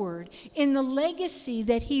forward in the legacy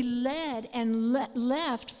that he led and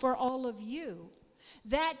left for all of you.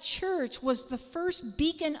 That church was the first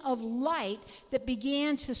beacon of light that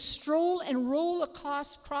began to stroll and roll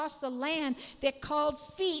across the land that called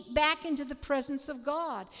feet back into the presence of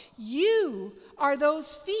God. You are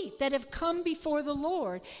those feet that have come before the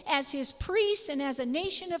Lord. As his priests and as a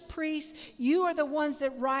nation of priests, you are the ones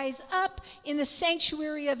that rise up in the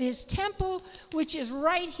sanctuary of his temple, which is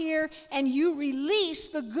right here, and you release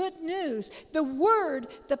the good news, the word,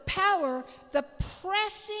 the power, the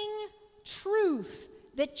pressing truth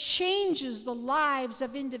that changes the lives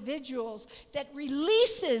of individuals, that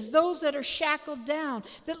releases those that are shackled down,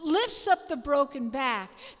 that lifts up the broken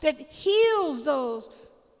back, that heals those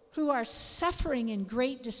who are suffering in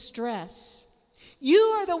great distress. You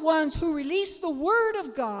are the ones who release the word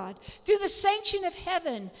of God through the sanction of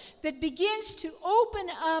heaven that begins to open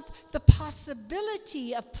up the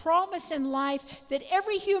possibility of promise and life that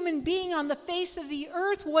every human being on the face of the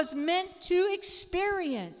earth was meant to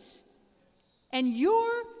experience. And your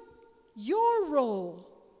role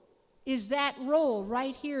is that role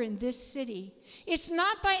right here in this city. It's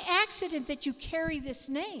not by accident that you carry this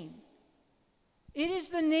name. It is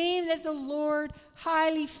the name that the Lord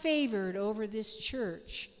highly favored over this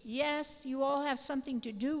church. Yes, you all have something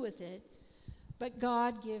to do with it, but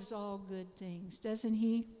God gives all good things, doesn't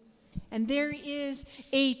he? And there is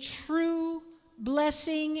a true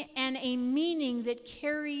blessing and a meaning that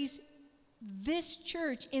carries this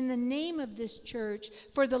church, in the name of this church,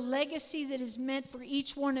 for the legacy that is meant for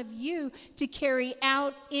each one of you to carry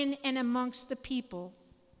out in and amongst the people.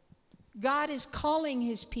 God is calling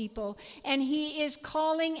his people, and he is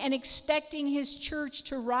calling and expecting his church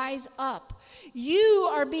to rise up. You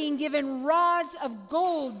are being given rods of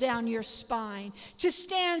gold down your spine to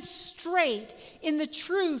stand straight in the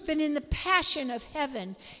truth and in the passion of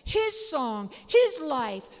heaven. His song, his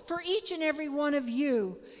life for each and every one of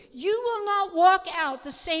you. You will not walk out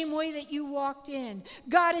the same way that you walked in.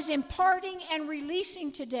 God is imparting and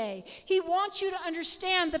releasing today. He wants you to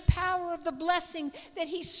understand the power of the blessing that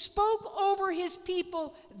he spoke over his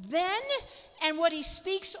people then and what he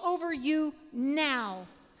speaks over you now.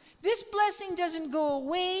 This blessing doesn't go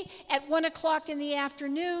away at 1 o'clock in the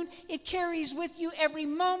afternoon. It carries with you every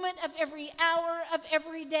moment of every hour of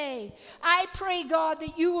every day. I pray, God,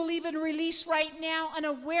 that you will even release right now an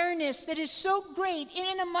awareness that is so great in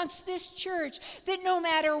and amongst this church that no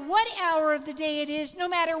matter what hour of the day it is, no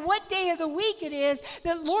matter what day of the week it is,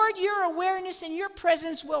 that, Lord, your awareness and your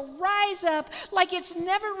presence will rise up like it's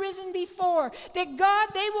never risen before. That, God,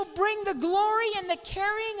 they will bring the glory and the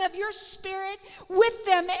carrying of your Spirit with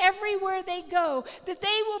them everywhere they go, that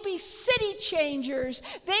they will be city changers,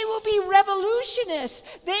 they will be revolutionists,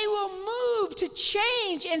 they will move to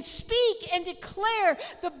change and speak and declare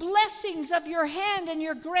the blessings of your hand and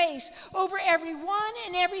your grace over everyone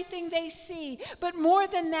and everything they see. But more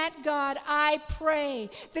than that, God, I pray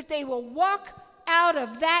that they will walk out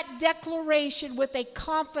of that declaration with a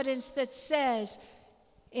confidence that says,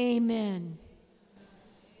 Amen.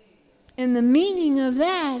 And the meaning of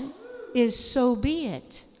that is so be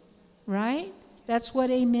it. Right? That's what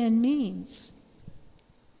amen means.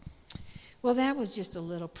 Well, that was just a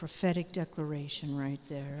little prophetic declaration right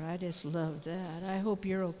there. I just love that. I hope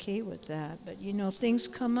you're okay with that. But, you know, things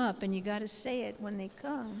come up, and you got to say it when they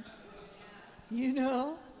come. You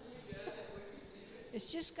know? It's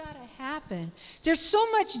just got to happen. There's so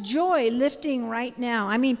much joy lifting right now.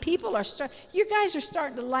 I mean, people are you guys are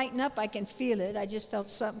starting to lighten up. I can feel it. I just felt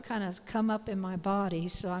something kind of come up in my body.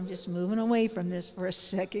 So I'm just moving away from this for a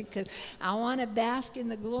second because I want to bask in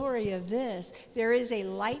the glory of this. There is a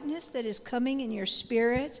lightness that is coming in your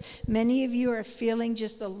spirits. Many of you are feeling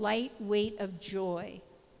just a light weight of joy.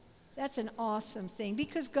 That's an awesome thing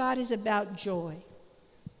because God is about joy,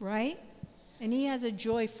 right? And he has a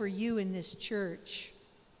joy for you in this church.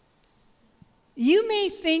 You may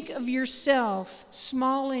think of yourself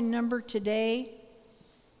small in number today.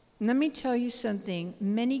 Let me tell you something.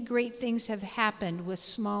 Many great things have happened with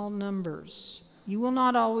small numbers. You will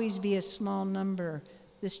not always be a small number.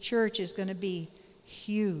 This church is going to be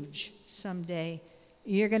huge someday.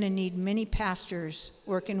 You're going to need many pastors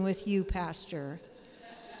working with you, Pastor.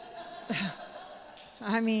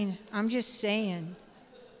 I mean, I'm just saying.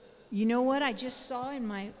 You know what I just saw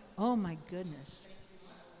in oh my goodness.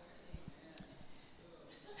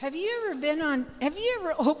 Have you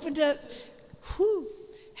ever opened up,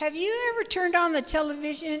 have you ever turned on the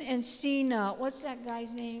television and seen, what's that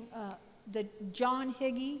guy's name? The John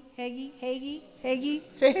Hagee,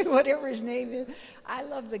 whatever his name is. I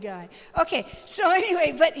love the guy. Okay, so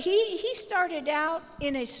anyway, but he started out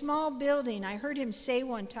in a small building. I heard him say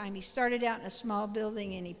one time, he started out in a small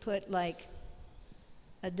building and he put like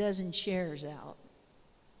a dozen chairs out.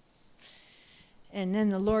 And then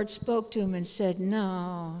the Lord spoke to him and said,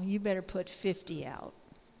 no, you better put 50 out.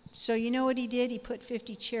 So you know what he did? He put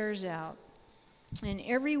 50 chairs out. And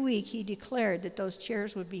every week he declared that those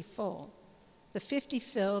chairs would be full. The 50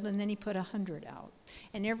 filled, and then he put 100 out.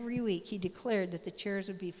 And every week he declared that the chairs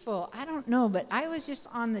would be full. I don't know, but I was just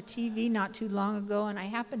on the TV not too long ago, and I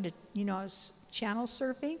happened to, I was channel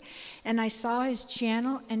surfing, and I saw his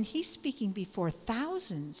channel, and he's speaking before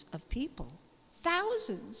thousands of people.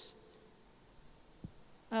 Thousands.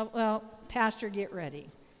 Well, Pastor, get ready.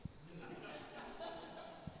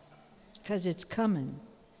 Because it's coming.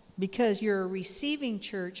 Because you're a receiving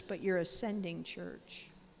church, but you're a sending church.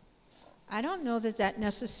 I don't know that that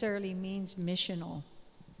necessarily means missional.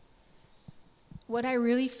 What I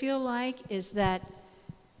really feel like is that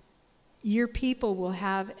your people will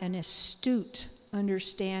have an astute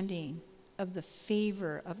understanding of the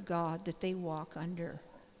favor of God that they walk under.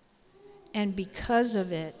 And because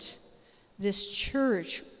of it, this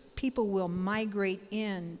church, people will migrate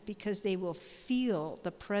in because they will feel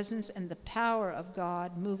the presence and the power of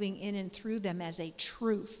God moving in and through them as a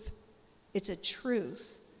truth. It's a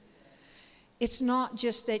truth. It's not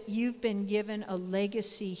just that you've been given a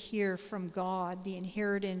legacy here from God, the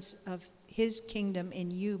inheritance of his kingdom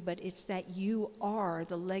in you, but it's that you are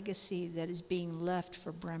the legacy that is being left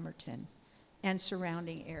for Bremerton and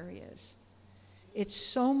surrounding areas. It's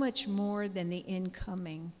so much more than the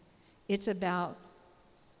incoming. It's about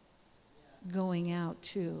going out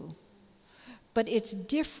too. But it's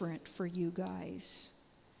different for you guys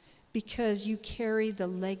because you carry the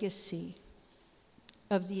legacy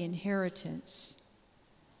of the inheritance.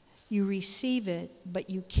 You receive it, but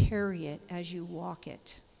you carry it as you walk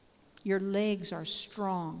it. Your legs are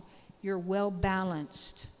strong. You're well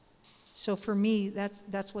balanced. So for me,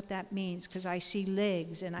 that's what that means, because I see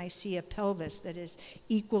legs and I see a pelvis that is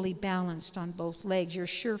equally balanced on both legs. You're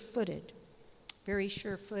sure-footed, very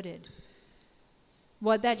sure-footed.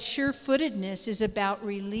 What that sure-footedness is about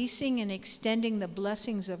releasing and extending the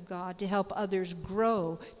blessings of God to help others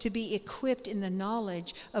grow, to be equipped in the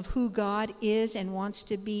knowledge of who God is and wants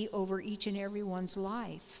to be over each and everyone's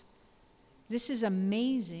life. This is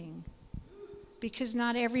amazing because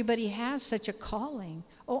not everybody has such a calling.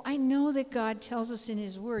 Oh, I know that God tells us in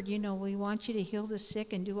his word, we want you to heal the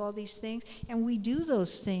sick and do all these things, and we do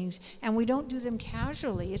those things, and we don't do them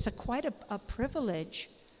casually. It's quite a privilege.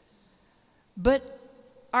 But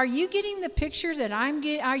are you getting the picture that I'm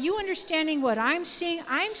getting? Are you understanding what I'm seeing?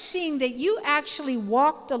 I'm seeing that you actually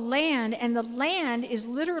walk the land, and the land is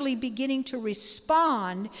literally beginning to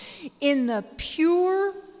respond in the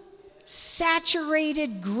pure,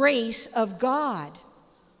 saturated grace of God.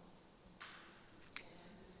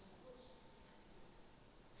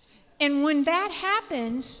 And when that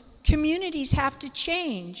happens, communities have to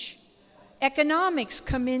change. Economics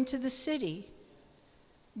come into the city.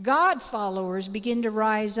 God followers begin to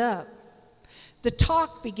rise up. The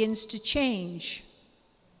talk begins to change.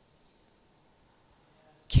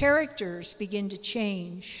 Characters begin to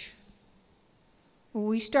change.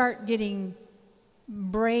 We start getting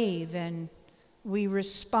brave and we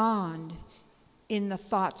respond. in the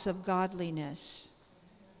thoughts of godliness.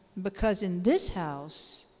 Because in this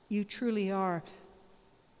house, you truly are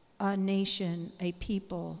a nation, a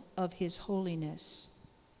people of his holiness,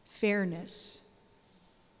 fairness,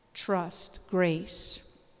 trust, grace.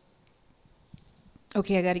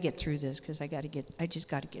 Okay, I got to get through this because I just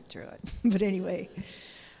got to get through it. But anyway,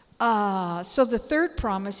 so the third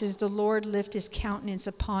promise is the Lord lift his countenance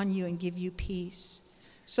upon you and give you peace.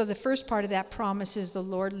 So the first part of that promise is the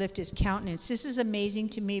Lord lift his countenance. This is amazing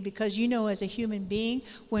to me because, you know, as a human being,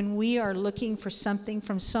 when we are looking for something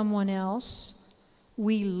from someone else,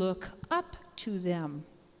 we look up to them.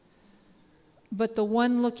 But the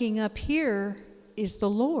one looking up here is the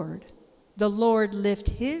Lord. The Lord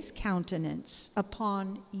lift his countenance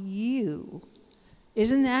upon you.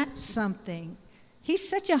 Isn't that something? He's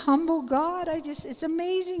such a humble God. It's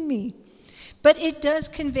amazing me. But it does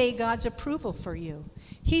convey God's approval for you.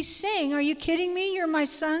 He's saying, are you kidding me? You're my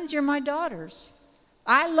sons, you're my daughters.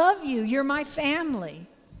 I love you, you're my family.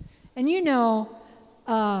 And you know,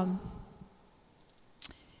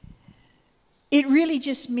 it really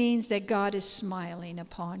just means that God is smiling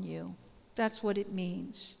upon you. That's what it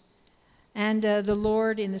means. And the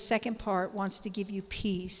Lord, in the second part, wants to give you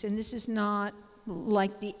peace. And this is not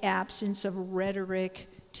like the absence of rhetoric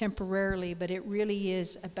temporarily, but it really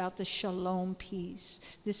is about the shalom peace.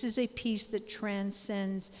 This is a peace that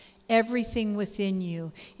transcends everything within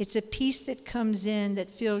you. It's a peace that comes in that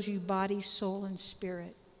fills you body, soul, and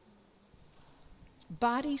spirit.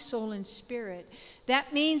 Body, soul, and spirit.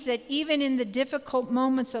 That means that even in the difficult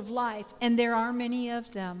moments of life, and there are many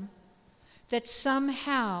of them, that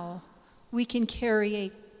somehow we can carry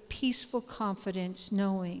a peaceful confidence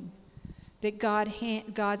knowing that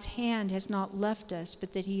God's hand has not left us,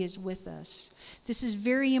 but that he is with us. This is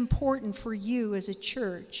very important for you as a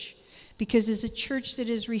church, because as a church that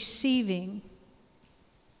is receiving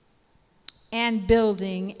and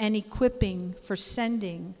building and equipping for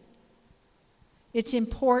sending, it's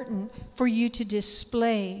important for you to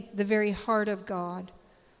display the very heart of God,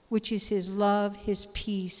 which is his love, his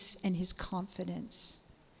peace, and his confidence.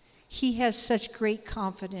 He has such great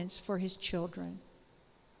confidence for his children.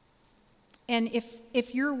 And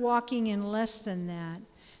if you're walking in less than that,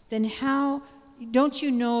 then how, don't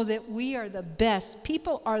you know that we are the best?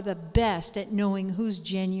 People are the best at knowing who's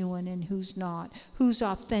genuine and who's not, who's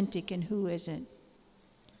authentic and who isn't.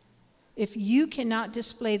 If you cannot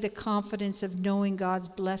display the confidence of knowing God's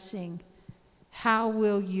blessing, how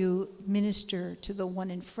will you minister to the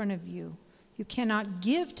one in front of you? You cannot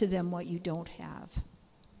give to them what you don't have,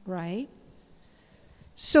 right?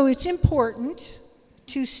 So it's important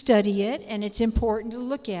to study it, and it's important to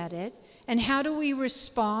look at it. And how do we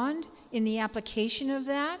respond in the application of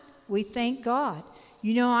that? We thank God.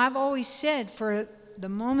 You know, I've always said, for the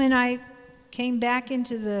moment I came back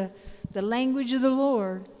into the language of the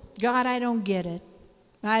Lord, God, I don't get it.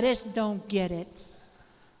 I just don't get it.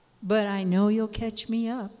 But I know you'll catch me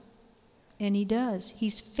up. And he does.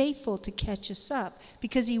 He's faithful to catch us up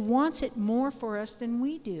because he wants it more for us than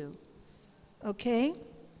we do. Okay?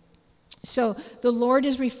 So the Lord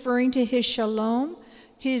is referring to his shalom,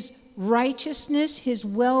 his righteousness, his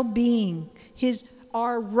well-being,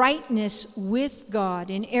 our rightness with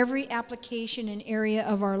God in every application and area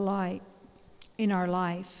of our life, in our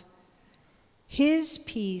life. His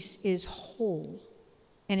peace is whole,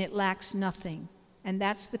 and it lacks nothing. And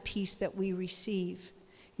that's the peace that we receive.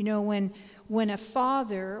 You know, when a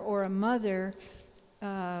father or a mother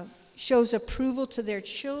shows approval to their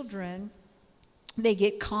children, they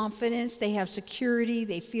get confidence, they have security,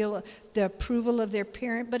 they feel the approval of their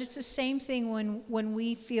parent. But it's the same thing when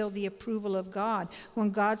we feel the approval of God. When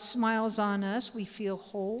God smiles on us, we feel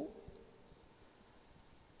whole.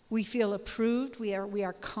 We feel approved. We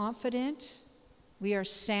are confident. We are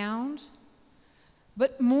sound.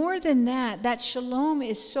 But more than that, that shalom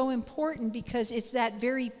is so important because it's that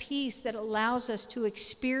very peace that allows us to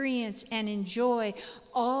experience and enjoy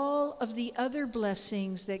all of the other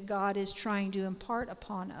blessings that God is trying to impart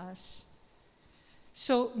upon us.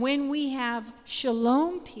 So when we have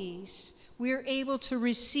shalom peace, we're able to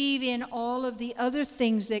receive in all of the other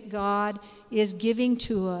things that God is giving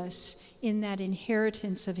to us in that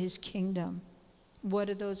inheritance of his kingdom. What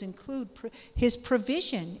do those include? His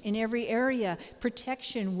provision in every area,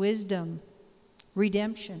 protection, wisdom,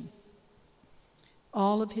 redemption,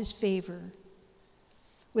 all of his favor.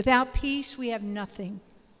 Without peace, we have nothing.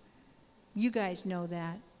 You guys know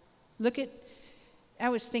that. I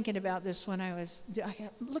was thinking about this when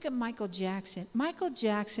look at Michael Jackson. Michael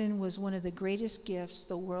Jackson was one of the greatest gifts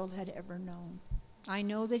the world had ever known. I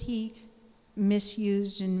know that he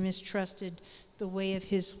misused and mistrusted the way of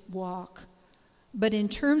his walk. But in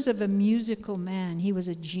terms of a musical man, he was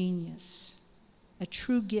a genius, a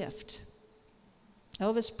true gift.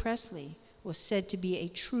 Elvis Presley was said to be a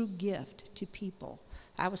true gift to people.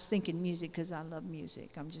 I was thinking music because I love music,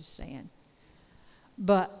 I'm just saying.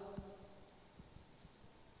 But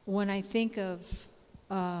when I think of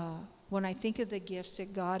the gifts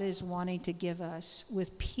that God is wanting to give us,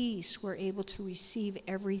 with peace, we're able to receive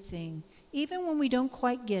everything, even when we don't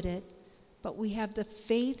quite get it, but we have the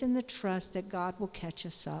faith and the trust that God will catch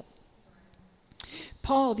us up.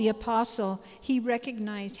 Paul, the apostle, he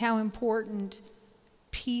recognized how important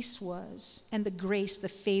peace was and the grace, the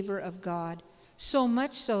favor of God, so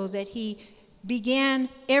much so that he began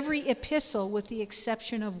every epistle with the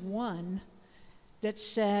exception of one that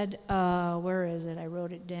said, where is it? I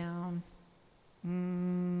wrote it down.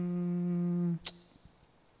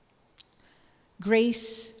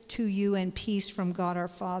 Grace to you and peace from God our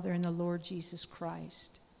Father and the Lord Jesus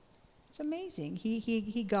Christ. It's amazing.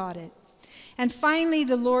 He got it. And finally,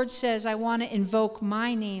 the Lord says, I want to invoke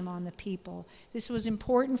my name on the people. This was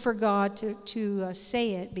important for God to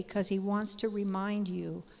say it because he wants to remind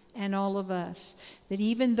you and all of us that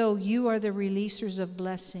even though you are the releasers of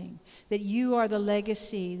blessing, that you are the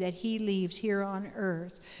legacy that he leaves here on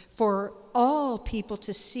earth for all people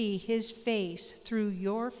to see his face through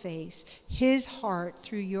your face, his heart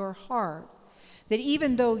through your heart, that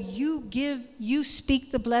even though you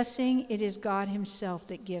speak the blessing, it is God himself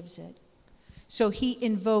that gives it. So he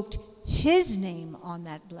invoked his name on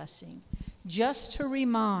that blessing just to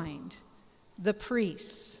remind the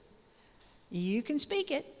priests, you can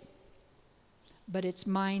speak it, but it's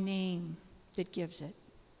my name that gives it.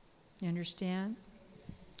 You understand?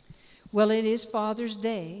 Well, it is Father's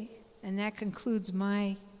Day, and that concludes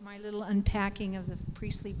my little unpacking of the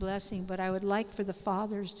priestly blessing, but I would like for the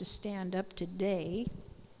fathers to stand up today.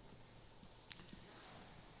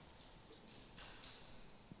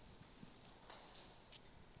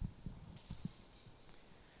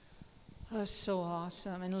 Oh, so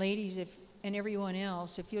awesome. And ladies, and everyone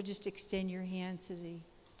else, if you'll just extend your hand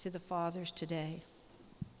to the fathers today.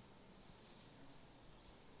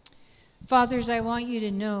 Fathers, I want you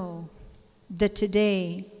to know that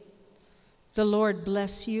today the Lord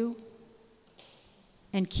bless you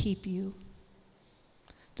and keep you.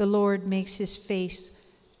 The Lord makes his face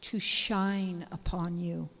to shine upon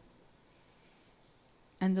you.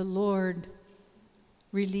 And the Lord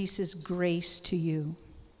releases grace to you.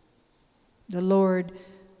 The Lord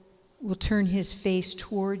will turn his face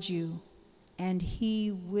towards you, and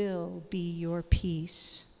he will be your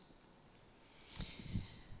peace.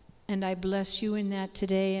 And I bless you in that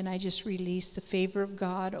today, and I just release the favor of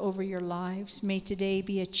God over your lives. May today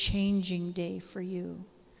be a changing day for you.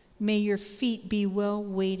 May your feet be well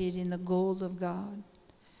weighted in the gold of God.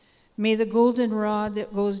 May the golden rod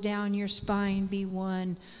that goes down your spine be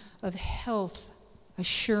one of health,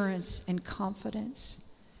 assurance, and confidence.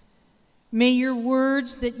 May your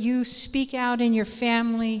words that you speak out in your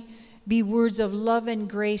family be words of love and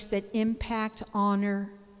grace that impact, honor,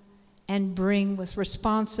 and bring with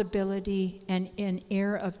responsibility and an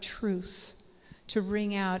air of truth to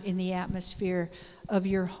ring out in the atmosphere of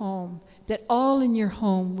your home. That all in your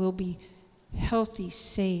home will be healthy,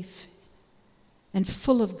 safe, and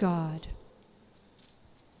full of God.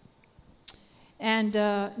 And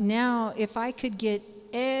now, if I could get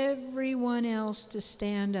everyone else to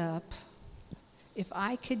stand up, if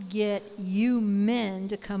I could get you men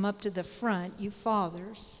to come up to the front, you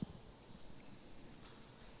fathers,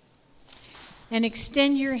 and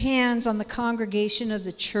extend your hands on the congregation of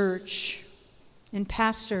the church. And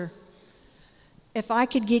Pastor, if I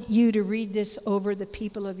could get you to read this over the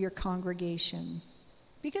people of your congregation,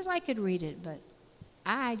 because I could read it, but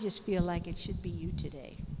I just feel like it should be you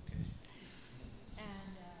today.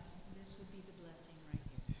 And this would be the blessing right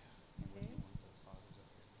here. Okay?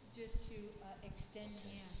 Just to extend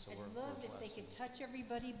hands. I'd love if they could touch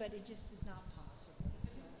everybody, but it just is not possible.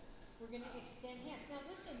 So we're going to extend hands. Now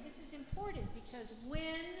listen, this is important because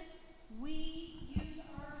when we use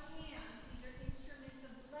our hands, these are instruments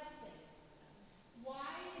of blessing.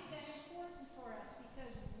 Why is that important for us?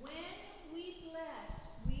 Because when we bless,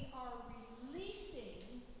 we are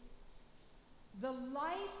releasing the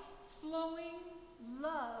life-flowing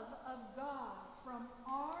love of God from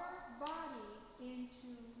our body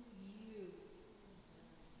into you.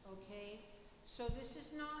 Okay? So this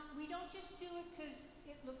is not, we don't just do it because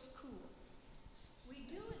it looks cool. We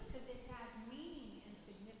do it because it has meaning and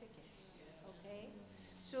significance. Okay?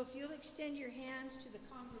 So if you'll extend your hands to the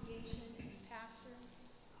congregation and pastor.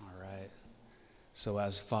 All right. So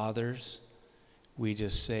as fathers, we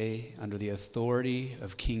just say, under the authority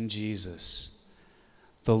of King Jesus,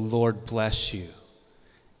 the Lord bless you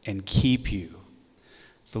and keep you.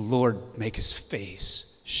 The Lord make his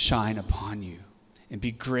face shine upon you and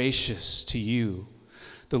be gracious to you.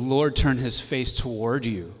 The Lord turn his face toward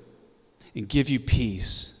you and give you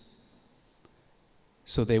peace.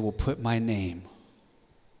 So they will put my name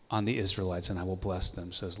on the Israelites, and I will bless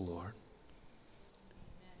them, says the Lord.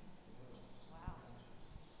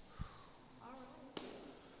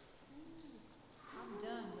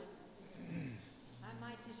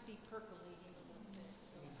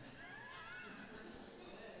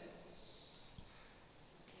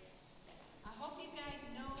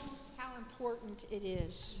 Important it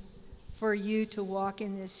is for you to walk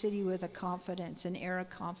in this city with a confidence, an air of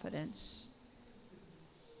confidence.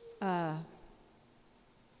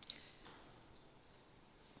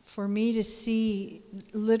 For me to see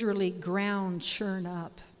literally ground churn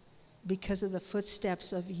up because of the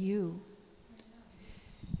footsteps of you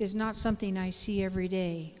is not something I see every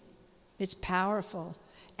day. It's powerful.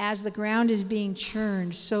 As the ground is being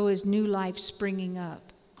churned, so is new life springing up.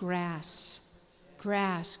 Grass,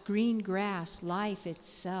 green grass, life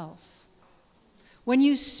itself. When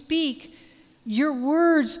you speak, your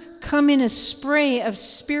words come in a spray of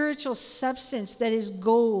spiritual substance that is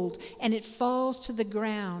gold, and it falls to the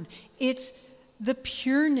ground. It's the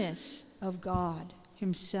pureness of God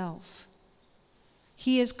himself.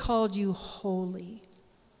 He has called you holy.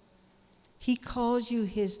 He calls you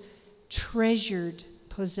his treasured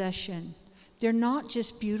possession. They're not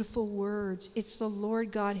just beautiful words. It's the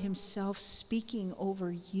Lord God himself speaking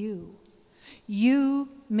over you. You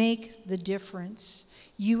make the difference.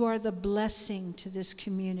 You are the blessing to this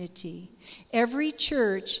community. Every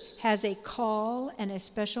church has a call and a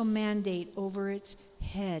special mandate over its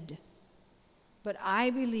head. But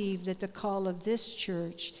I believe that the call of this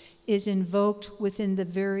church is invoked within the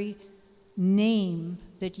very name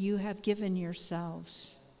that you have given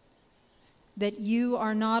yourselves. That you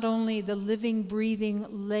are not only the living,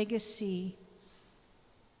 breathing legacy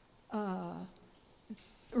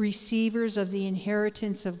receivers of the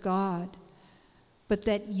inheritance of God, but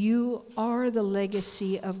that you are the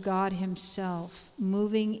legacy of God himself,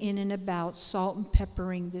 moving in and about, salt and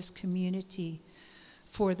peppering this community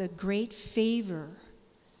for the great favor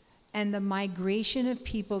and the migration of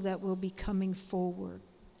people that will be coming forward.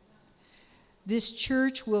 This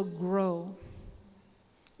church will grow.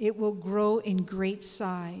 It will grow in great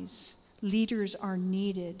size. Leaders are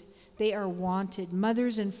needed. They are wanted.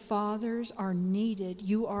 Mothers and fathers are needed.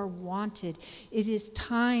 You are wanted. It is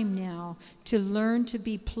time now to learn to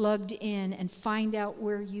be plugged in and find out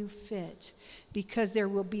where you fit, because there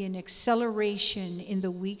will be an acceleration in the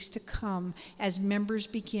weeks to come as members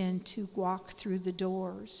begin to walk through the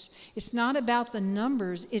doors. It's not about the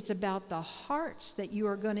numbers, it's about the hearts that you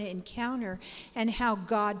are going to encounter and how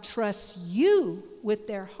God trusts you with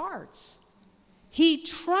their hearts. He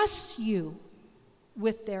trusts you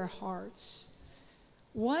with their hearts.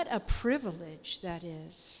 What a privilege that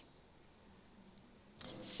is.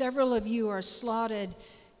 Several of you are slotted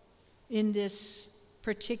in this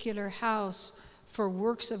particular house for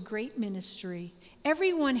works of great ministry.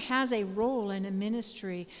 Everyone has a role in a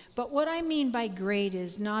ministry, but what I mean by great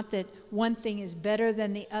is not that one thing is better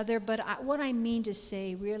than the other, but what I mean to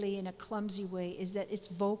say really in a clumsy way is that it's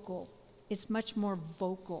vocal. It's much more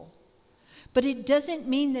vocal. But it doesn't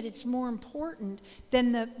mean that it's more important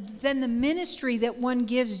than the ministry that one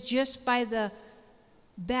gives just by the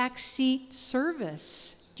backseat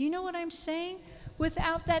service. Do you know what I'm saying?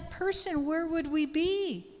 Without that person, where would we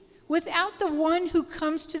be? Without the one who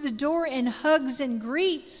comes to the door and hugs and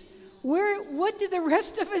greets, what do the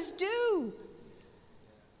rest of us do?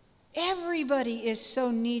 Everybody is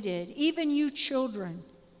so needed, even you children.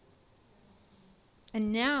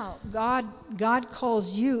 And now God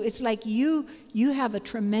calls you. It's like you have a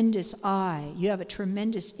tremendous eye. You have a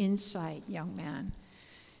tremendous insight, young man.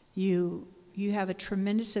 You have a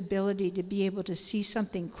tremendous ability to be able to see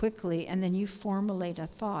something quickly, and then you formulate a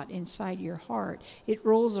thought inside your heart. It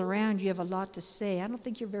rolls around. You have a lot to say. I don't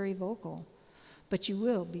think you're very vocal, but you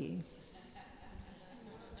will be.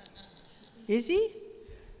 Is he?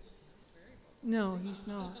 No, he's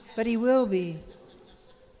not. But he will be.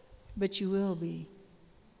 But you will be.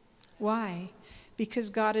 Why? Because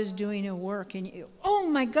God is doing a work in you. Oh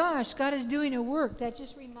my gosh, God is doing a work. That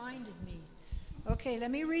just reminded me. Okay, let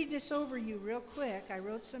me read this over you real quick. I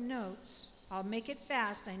wrote some notes. I'll make it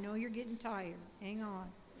fast. I know you're getting tired. Hang on.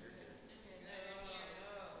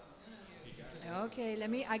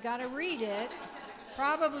 Okay, I got to read it. I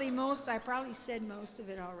probably said most of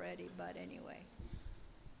it already, but anyway.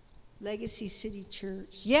 Legacy City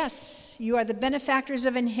Church. Yes, you are the benefactors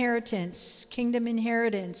of inheritance, kingdom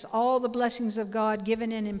inheritance, all the blessings of God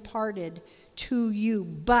given and imparted to you,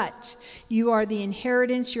 but you are the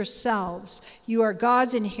inheritance yourselves. You are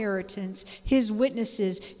God's inheritance, his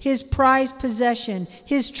witnesses, his prized possession,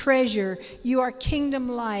 his treasure. You are kingdom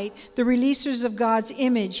light, the releasers of God's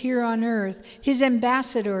image here on earth, his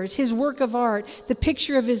ambassadors, his work of art, the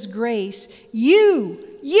picture of his grace. You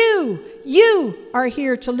are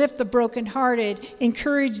here to lift the brokenhearted,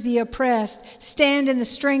 encourage the oppressed, stand in the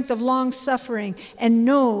strength of long suffering, and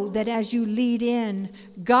know that as you lead in,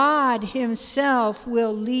 God himself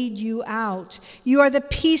will lead you out. You are the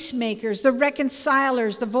peacemakers, the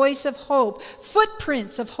reconcilers, the voice of hope,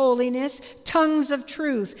 footprints of holiness, tongues of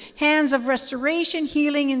truth, hands of restoration,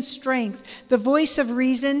 healing, and strength, the voice of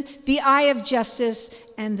reason, the eye of justice,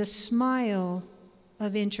 and the smile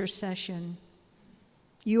of intercession.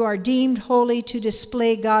 You are deemed holy to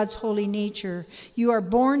display God's holy nature. You are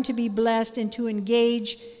born to be blessed and to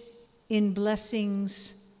engage in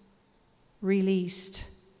blessings released.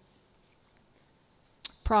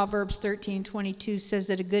 Proverbs 13:22 says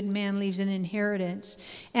that a good man leaves an inheritance.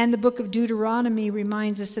 And the book of Deuteronomy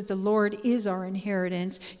reminds us that the Lord is our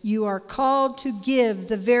inheritance. You are called to give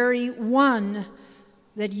the very one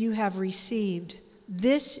that you have received.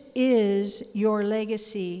 This is your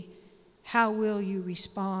legacy. How will you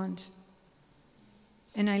respond?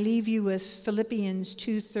 And I leave you with Philippians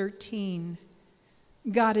 2:13.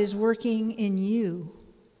 God is working in you,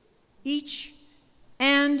 each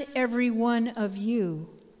and every one of you,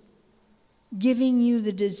 giving you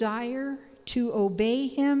the desire to obey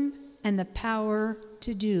him and the power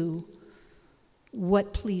to do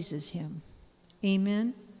what pleases him.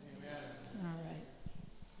 Amen? Amen. All right.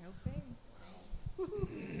 Okay.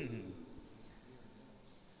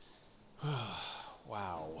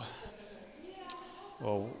 Wow.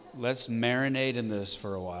 Well, let's marinate in this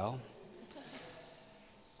for a while.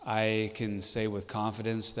 I can say with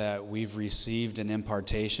confidence that we've received an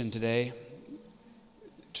impartation today.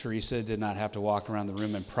 Teresa did not have to walk around the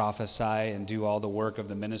room and prophesy and do all the work of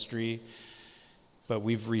the ministry, but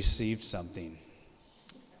we've received something.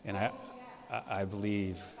 And I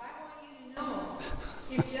believe. I want you to know,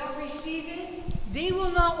 if they'll receive it, they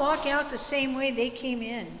will not walk out the same way they came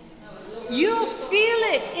in. You'll feel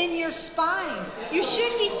it in your spine. You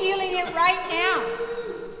should be feeling it right now.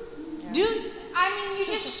 You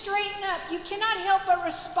just straighten up. You cannot help but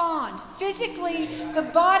respond. Physically, the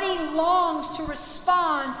body longs to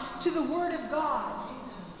respond to the Word of God.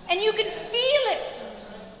 And you can feel it.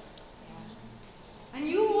 And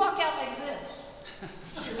you walk out like this.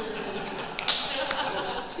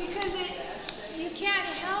 Because you can't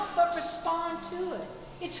help but respond to it.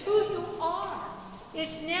 It's who you are.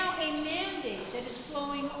 It's now a mandate that is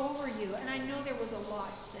flowing over you. And I know there was a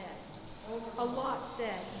lot said.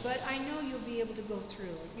 But I know you'll be able to go through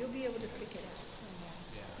it. You'll be able to pick it up.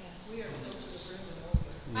 We are close to the room and over.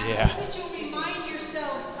 I hope that you'll remind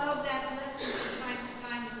yourselves of that lesson from time to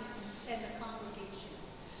time as a congregation.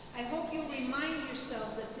 I hope you'll remind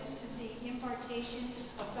yourselves that this is the impartation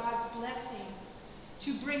of God's blessing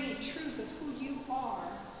to bring a truth of who you are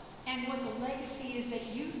and what the legacy is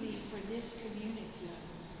that you leave for this community.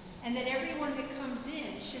 And that everyone that comes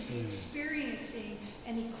in should be experiencing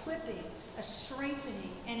an equipping, a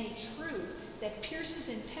strengthening, and a truth that pierces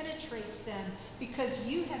and penetrates them because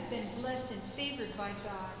you have been blessed and favored by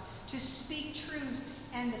God to speak truth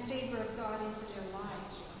and the favor of God into their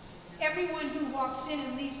lives. Everyone who walks in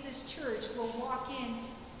and leaves this church will walk in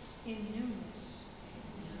newness.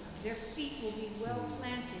 Their feet will be well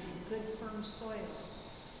planted in good, firm soil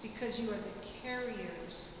because you are the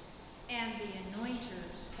carriers and the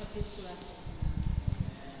anointers of his blessing.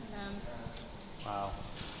 Wow.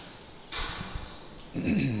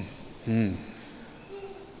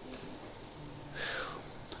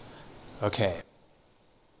 Okay.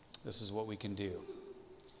 This is what we can do.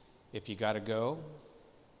 If you got to go,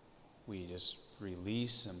 we just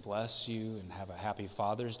release and bless you and have a happy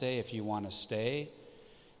Father's Day. If you want to stay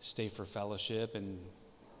for fellowship and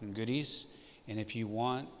goodies. And if you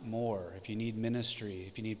want more, if you need ministry,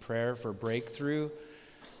 if you need prayer for breakthrough,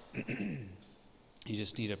 you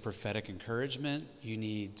just need a prophetic encouragement, you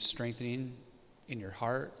need strengthening in your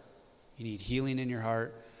heart, you need healing in your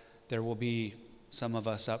heart, there will be some of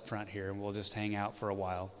us up front here, and we'll just hang out for a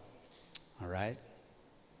while. All right?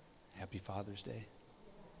 Happy Father's Day.